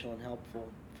beneficial and helpful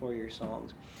for your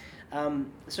songs.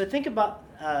 So think about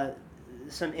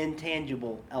some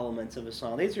intangible elements of a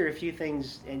song. These are a few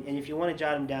things, and if you want to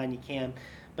jot them down, you can.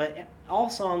 But all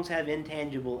songs have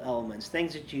intangible elements,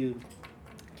 things that you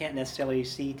can't necessarily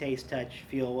see, taste, touch,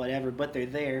 feel, whatever, but they're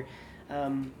there.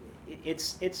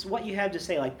 It's what you have to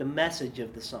say, like the message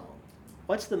of the song.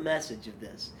 What's the message of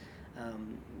this?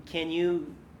 Can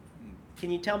you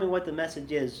tell me what the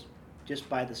message is just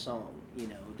by the song? You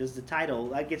know, does the title,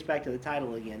 that gets back to the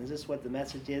title again. Is this what the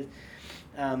message is?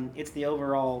 It's the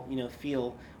overall, you know,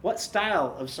 feel. What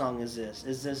style of song is this?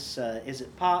 Is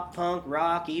it pop, punk,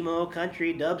 rock, emo,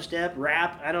 country, dubstep,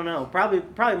 rap? I don't know. Probably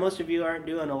most of you aren't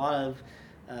doing a lot of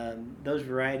those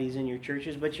varieties in your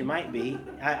churches, but you might be.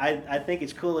 I think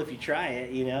it's cool if you try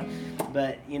it, you know.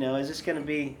 But, you know, is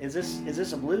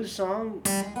this a blues song?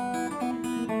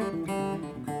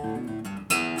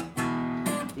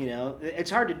 You know,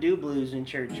 it's hard to do blues in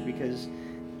church because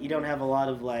you don't have a lot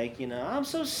of, like, you know, I'm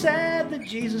so sad that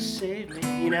Jesus saved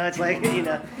me. You know, it's like, you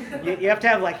know, you have to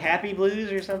have like happy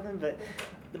blues or something. But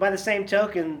by the same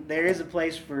token, there is a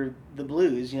place for the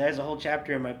blues. There's a whole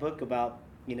chapter in my book about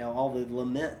all the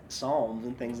lament psalms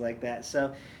and things like that.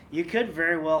 So you could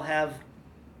very well have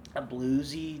a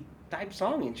bluesy type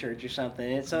song in church or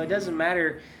something. And so it doesn't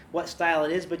matter what style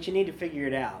it is, but you need to figure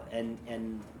it out. And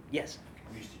yes.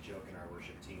 We used to joke in our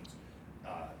worship teams,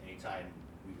 anytime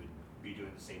we would be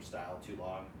doing the same style too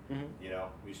long,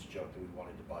 we used to joke that we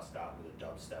wanted to bust out with a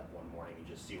dubstep one morning and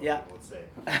just see what people would say.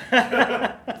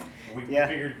 We figured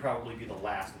it'd probably be the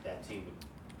last that that team would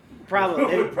probably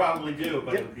do,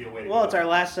 but it would be a way to go. It's our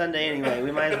last Sunday anyway.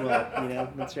 We might as well,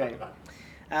 that's right.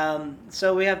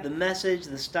 So we have the message,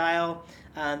 the style,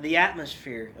 the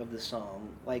atmosphere of the song.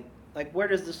 Like where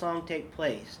does the song take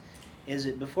place? Is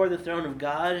it before the throne of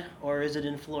God, or is it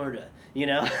in Florida?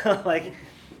 Like,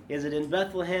 is it in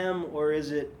Bethlehem, or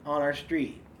is it on our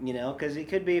street? Because it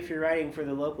could be, if you're writing for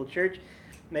the local church,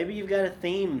 maybe you've got a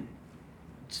theme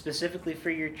specifically for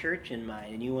your church in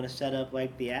mind, and you want to set up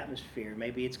like the atmosphere.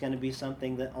 Maybe it's going to be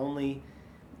something that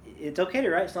it's okay to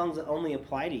write songs that only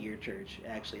apply to your church.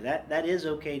 Actually, that is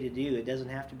okay to do. It doesn't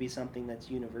have to be something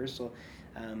that's universal.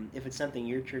 If it's something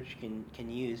your church can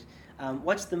use.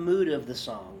 What's the mood of the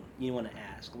song? You want to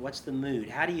ask. What's the mood?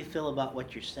 How do you feel about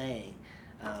what you're saying?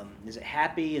 Is it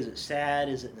happy? Is it sad?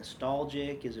 Is it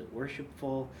nostalgic? Is it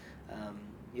worshipful?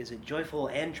 Is it joyful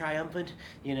and triumphant?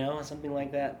 Something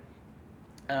like that.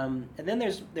 And then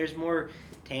there's more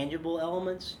tangible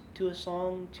elements to a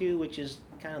song too, which is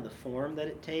kind of the form that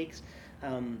it takes.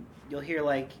 You'll hear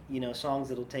songs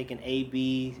that'll take an A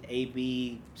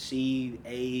B C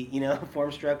A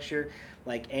form structure.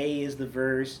 Like A is the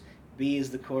verse, B is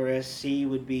the chorus, C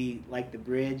would be like the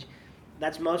bridge.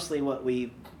 That's mostly what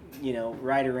we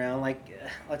write around.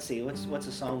 Let's see, what's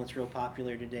a song that's real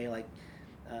popular today?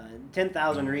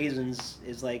 10,000 Reasons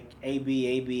is like A B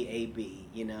A B A B.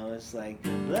 It's like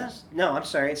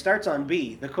it starts on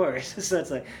B, the chorus. So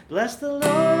it's like, bless the Lord,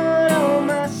 oh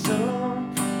my soul,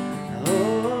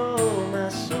 oh my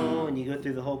soul, and you go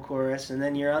through the whole chorus, and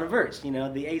then you're on a verse.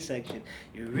 The A section.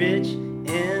 You're rich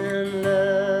in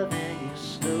love and you're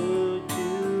slow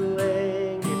to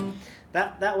anger.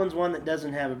 That one's one that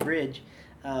doesn't have a bridge,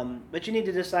 but you need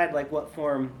to decide what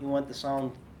form you want the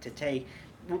song to take.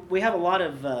 We have a lot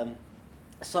of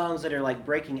songs that are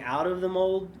breaking out of the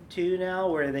mold too now,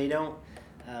 where they don't.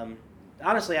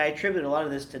 Honestly, I attribute a lot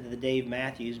of this to the Dave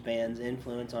Matthews Band's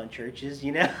influence on churches,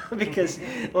 because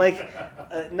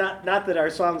not that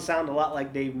our songs sound a lot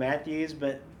like Dave Matthews,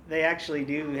 but they actually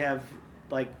do have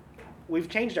we've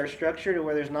changed our structure to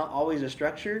where there's not always a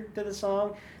structure to the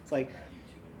song. It's like,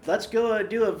 let's go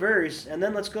do a verse, and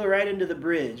then let's go right into the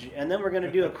bridge, and then we're going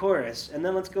to do a chorus, and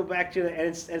then let's go back to it,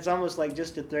 and it's almost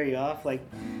just to throw you off, The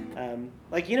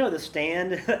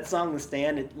Stand, that song The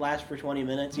Stand, it lasts for 20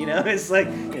 minutes, it's like,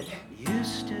 you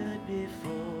stood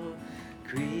before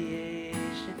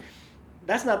creation.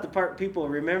 That's not the part people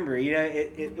remember, when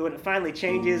it finally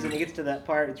changes and it gets to that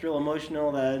part, it's real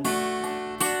emotional,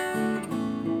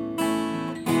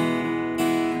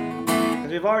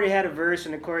 we've already had a verse,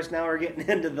 and of course now we're getting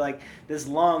into this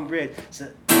long bridge.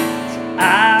 So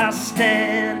I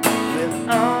stand with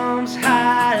arms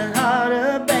high and heart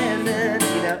abandoned.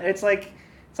 It's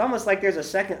almost like there's a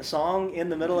second song in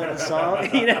the middle of the song,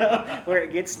 where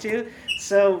it gets to.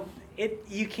 So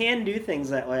you can do things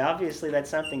that way. Obviously, that's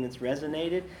something that's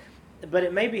resonated, but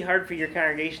it may be hard for your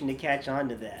congregation to catch on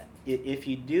to that. If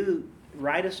you do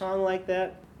write a song like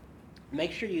that,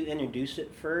 make sure you introduce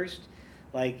it first.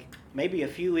 Maybe a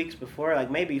few weeks before,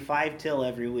 maybe 5 till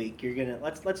every week. You're gonna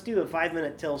let's do a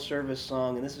 5-minute till service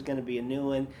song, and this is gonna be a new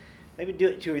one. Maybe do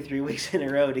it 2 or 3 weeks in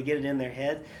a row to get it in their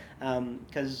head,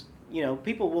 because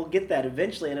people will get that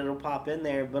eventually, and it'll pop in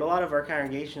there. But a lot of our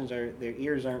congregations their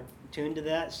ears aren't tuned to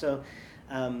that. So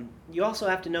you also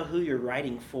have to know who you're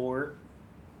writing for.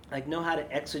 Know how to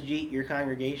exegete your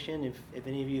congregation. If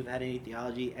any of you have had any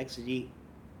theology, exegete.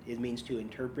 It means to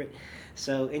interpret.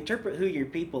 So interpret who your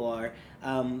people are.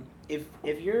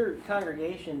 If your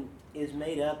congregation is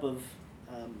made up of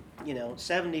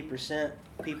 70%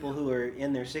 people who are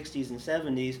in their 60s and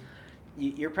 70s,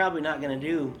 you're probably not going to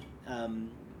do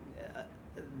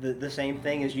the same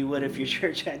thing as you would if your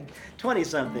church had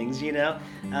 20-somethings.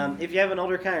 If you have an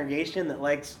older congregation that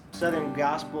likes Southern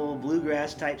gospel,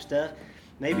 bluegrass type stuff,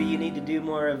 maybe you need to do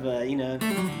more of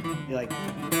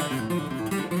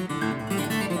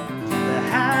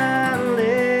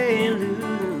hallelujah,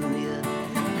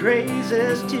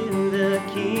 praises to the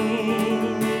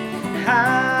King.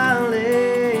 Hallelujah,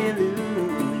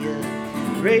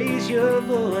 raise your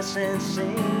voice and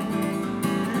sing.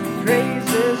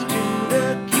 Praises to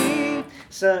the King.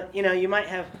 So, you might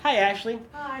have, hi Ashley.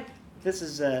 Hi. This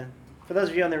is For those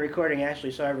of you on the recording,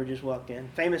 Ashley Sarver just walked in.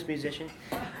 Famous musician,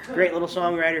 great little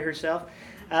songwriter herself.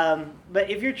 But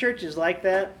if your church is like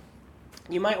that,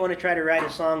 you might want to try to write a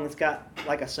song that's got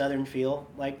like a southern feel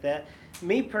like that.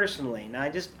 Me personally, now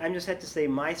I'm just have to say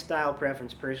my style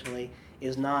preference personally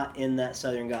is not in that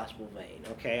southern gospel vein.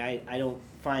 Okay, I don't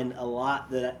find a lot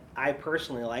that I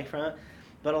personally like from it,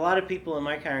 but a lot of people in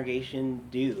my congregation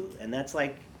do, and that's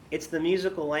like it's the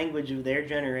musical language of their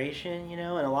generation, you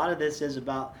know. And a lot of this is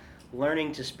about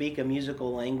learning to speak a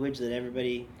musical language that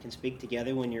everybody can speak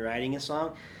together when you're writing a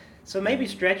song. So maybe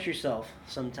stretch yourself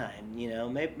sometime, you know.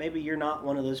 Maybe you're not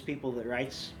one of those people that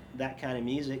writes that kind of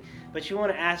music, but you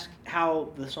want to ask how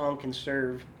the song can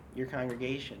serve your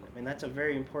congregation. I mean, that's a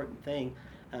very important thing.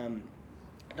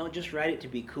 Don't just write it to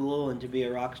be cool and to be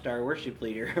a rock star worship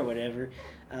leader or whatever.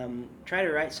 Try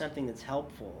to write something that's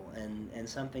helpful and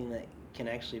something that can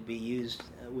actually be used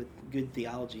with good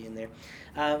theology in there.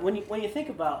 When you think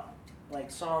about like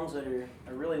songs that are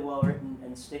really well written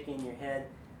and stick in your head,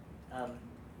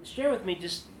 share with me,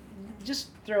 just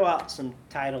throw out some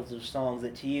titles of songs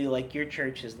that to you, like your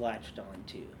church has latched on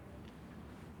to.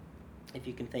 If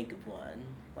you can think of one.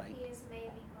 Like, He has made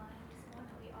me glad. It's one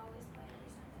that we always play every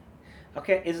Sunday.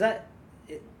 okay, is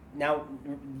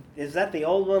that the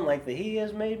old one, like the He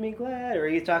Has Made Me Glad, or are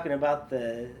you talking about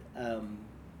the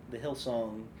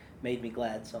Hillsong Made Me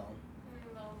Glad song? The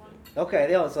little one. Okay,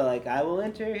 they also like, I will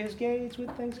enter his gates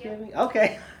with thanksgiving. Yeah.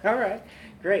 Okay, all right,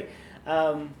 great.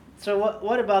 So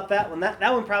what about that one? That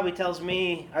one probably tells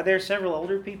me, are there several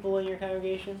older people in your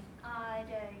congregation?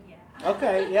 Yeah.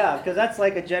 Okay, yeah, because that's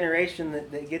like a generation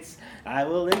that gets, I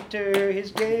will enter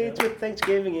his gates with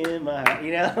thanksgiving in my heart,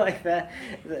 you know, like that.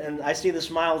 And I see the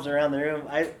smiles around the room.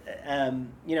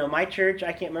 You know, my church,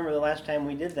 I can't remember the last time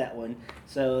we did that one,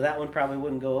 so that one probably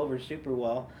wouldn't go over super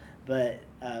well. But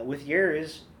with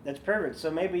yours, that's perfect.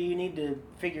 So maybe you need to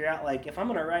figure out, like, if I'm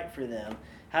going to write for them,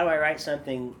 how do I write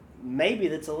something maybe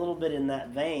that's a little bit in that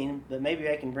vein, but maybe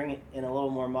I can bring it in a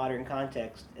little more modern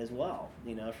context as well,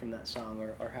 you know, from that song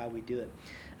or how we do it.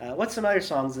 What's some other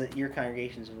songs that your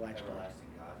congregations have latched on? Everlasting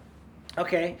God.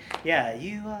 Okay, yeah,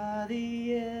 you are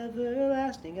the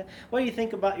everlasting God. What do you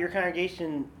think about your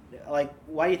congregation? Like,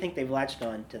 why do you think they've latched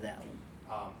on to that one?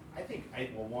 I think,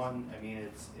 one, I mean,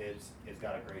 it's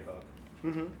got a great hook.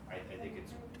 Mm-hmm. I think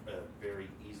it's a very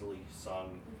easily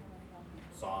sung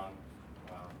song.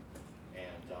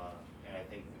 And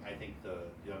I think the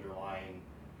underlying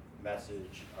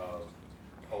message of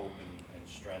hope and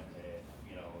strength in it,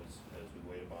 you know, as we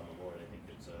wait upon the Lord, I think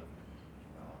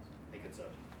it's a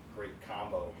great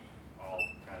combo, all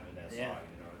kind of in that song. You know,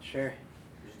 sure.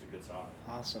 It's just a good song.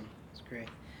 Awesome, that's great.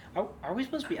 Are we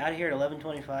supposed to be out of here at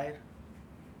 11:25?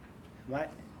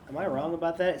 Am I wrong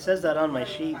about that? It says that on my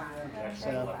sheet.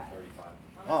 Actually, So. 11:35.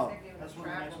 Oh. That's when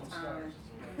the next one starts.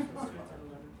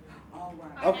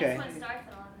 Okay. Our next one starts at 11:35.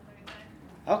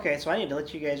 Okay, so I need to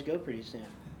let you guys go pretty soon.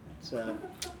 So,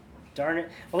 darn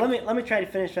it. Well, let me try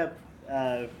to finish up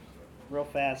real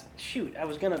fast. Shoot, I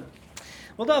was gonna.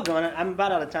 Well, doggone it, I'm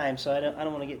about out of time, so I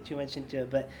don't want to get too much into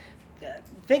it. But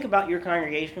think about your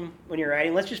congregation when you're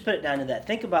writing. Let's just put it down to that.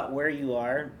 Think about where you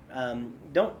are.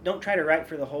 Don't try to write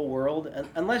for the whole world,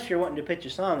 unless you're wanting to pitch a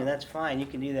song, and that's fine. You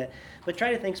can do that. But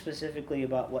try to think specifically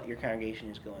about what your congregation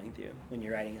is going through when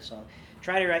you're writing a song.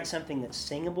 Try to write something that's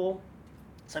singable,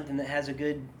 something that has a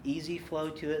good, easy flow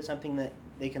to it, something that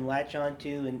they can latch on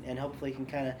to and hopefully can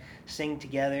kind of sing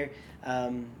together.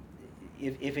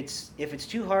 If it's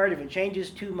too hard, if it changes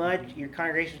too much, your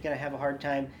congregation's going to have a hard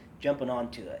time jumping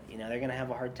onto it. You know, they're going to have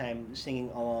a hard time singing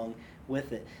along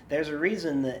with it. There's a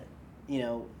reason that, you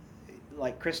know,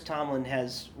 like Chris Tomlin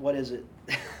has,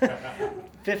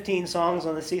 15 songs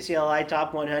on the CCLI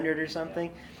Top 100 or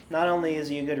something. Not only is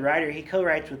he a good writer, he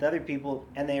co-writes with other people,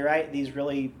 and they write these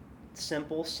really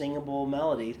simple, singable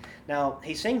melodies. Now,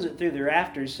 he sings it through the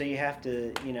rafters, so you have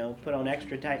to, you know, put on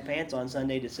extra tight pants on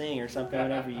Sunday to sing or something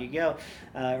whenever you go,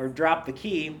 or drop the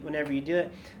key whenever you do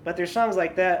it. But there's songs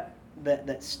like that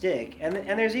stick. And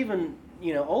there's even,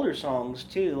 you know, older songs,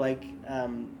 too, like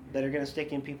that are going to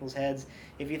stick in people's heads.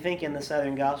 If you think in the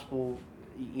Southern Gospel,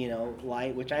 you know,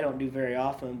 light, which I don't do very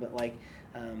often, but like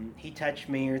He Touched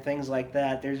Me or things like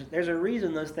that, there's a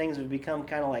reason those things have become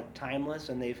kind of like timeless,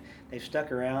 and they've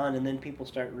stuck around, and then people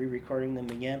start re-recording them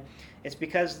again. It's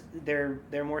because they're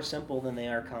more simple than they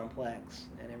are complex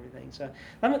and everything. So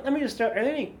let me just start. Are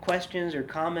there any questions or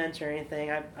comments or anything?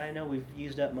 I know we've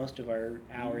used up most of our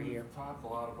hour here. We talk a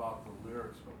lot about the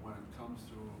lyrics, but when it comes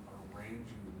to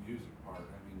arranging the music part,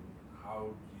 I mean, how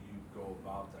do you go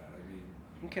about that? I mean,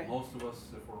 Okay. most of us,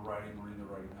 if we're writing, we're either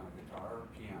writing on guitar or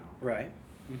piano. Right.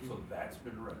 So that's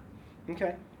been written.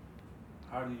 Okay.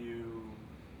 How do you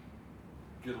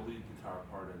get a lead guitar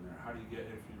part in there? How do you get,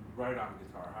 if you write on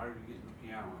guitar, how do you get the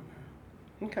piano in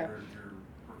there? Okay. Your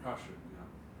percussion, you know?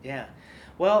 Yeah.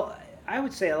 Well, I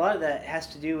would say a lot of that has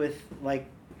to do with like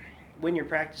when you're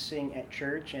practicing at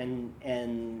church and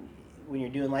when you're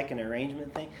doing like an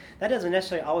arrangement thing. That doesn't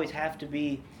necessarily always have to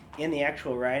be in the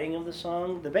actual writing of the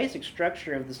song. The basic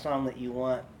structure of the song that you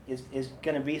want is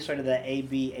going to be sort of that A,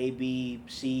 B,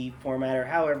 C format, or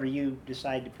however you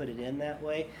decide to put it in that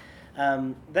way.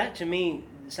 That to me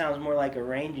sounds more like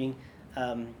arranging.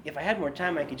 If I had more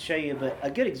time, I could show you, but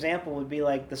a good example would be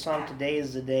like the song "Today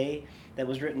Is the Day" that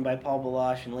was written by Paul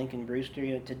Baloche and Lincoln Brewster.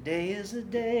 You know, "Today is the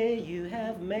day you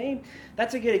have made."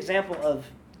 That's a good example of.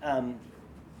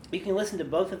 You can listen to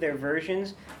both of their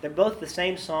versions. They're both the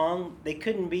same song. They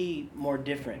couldn't be more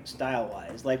different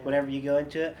style-wise. Like whenever you go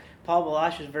into it, Paul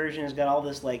Baloche's version has got all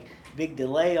this like big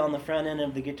delay on the front end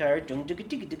of the guitar.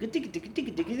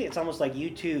 It's almost like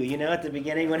U2, you know, at the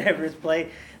beginning whenever it's played.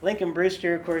 Lincoln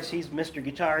Brewster, of course, he's Mr.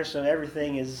 Guitar, so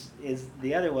everything is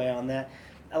the other way on that.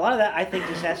 A lot of that I think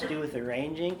just has to do with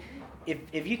arranging.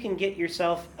 If you can get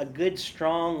yourself a good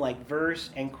strong like verse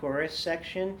and chorus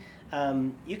section,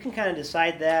 you can kind of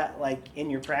decide that like in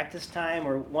your practice time,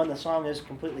 or when the song is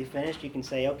completely finished, you can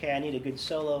say, okay, I need a good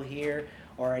solo here,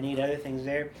 or I need other things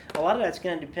there. A lot of that's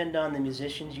going to depend on the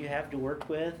musicians you have to work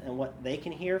with and what they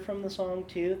can hear from the song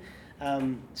too.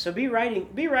 So be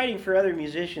writing for other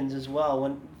musicians as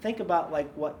well. Think about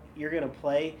like what you're going to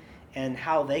play and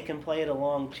how they can play it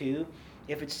along too.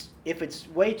 If it's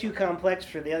way too complex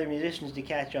for the other musicians to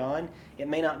catch on, it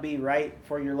may not be right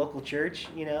for your local church,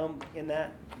 you know, in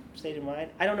that state of mind.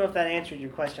 I don't know if that answered your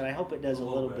question. I hope it does a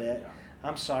little bit. Yeah.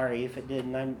 I'm sorry if it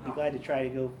didn't. I'd be glad to try to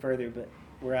go further, but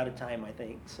we're out of time, I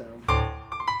think. So.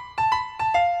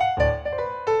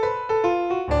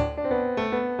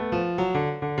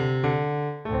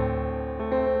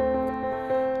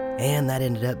 And that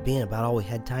ended up being about all we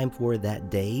had time for that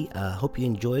day. Hope you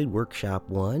enjoyed Workshop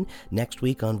 1. Next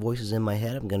week on Voices in My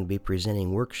Head, I'm going to be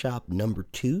presenting Workshop number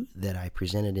 2 that I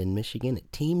presented in Michigan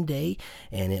at Team Day,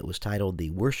 and it was titled the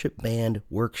Worship Band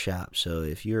Workshop. So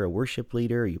if you're a worship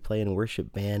leader or you play in a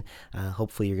worship band,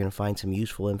 hopefully you're going to find some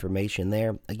useful information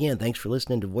there. Again, thanks for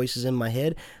listening to Voices in My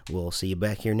Head. We'll see you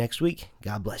back here next week.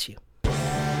 God bless you.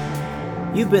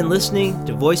 You've been listening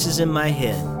to Voices in My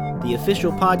Head, the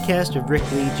official podcast of Rick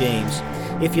Lee James.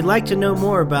 If you'd like to know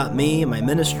more about me, my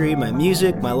ministry, my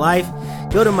music, my life,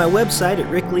 go to my website at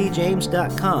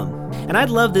rickleejames.com. And I'd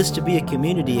love this to be a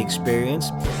community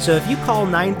experience, so if you call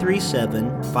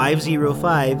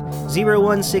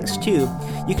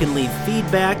 937-505-0162, you can leave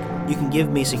feedback, you can give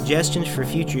me suggestions for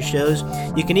future shows,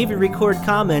 you can even record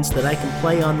comments that I can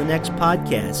play on the next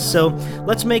podcast. So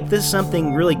let's make this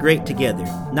something really great together.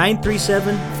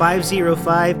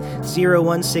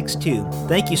 937-505-0162.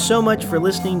 Thank you so much for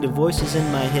listening to Voices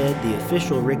in My Head, the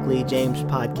official Rick Lee James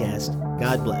podcast.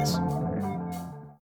 God bless.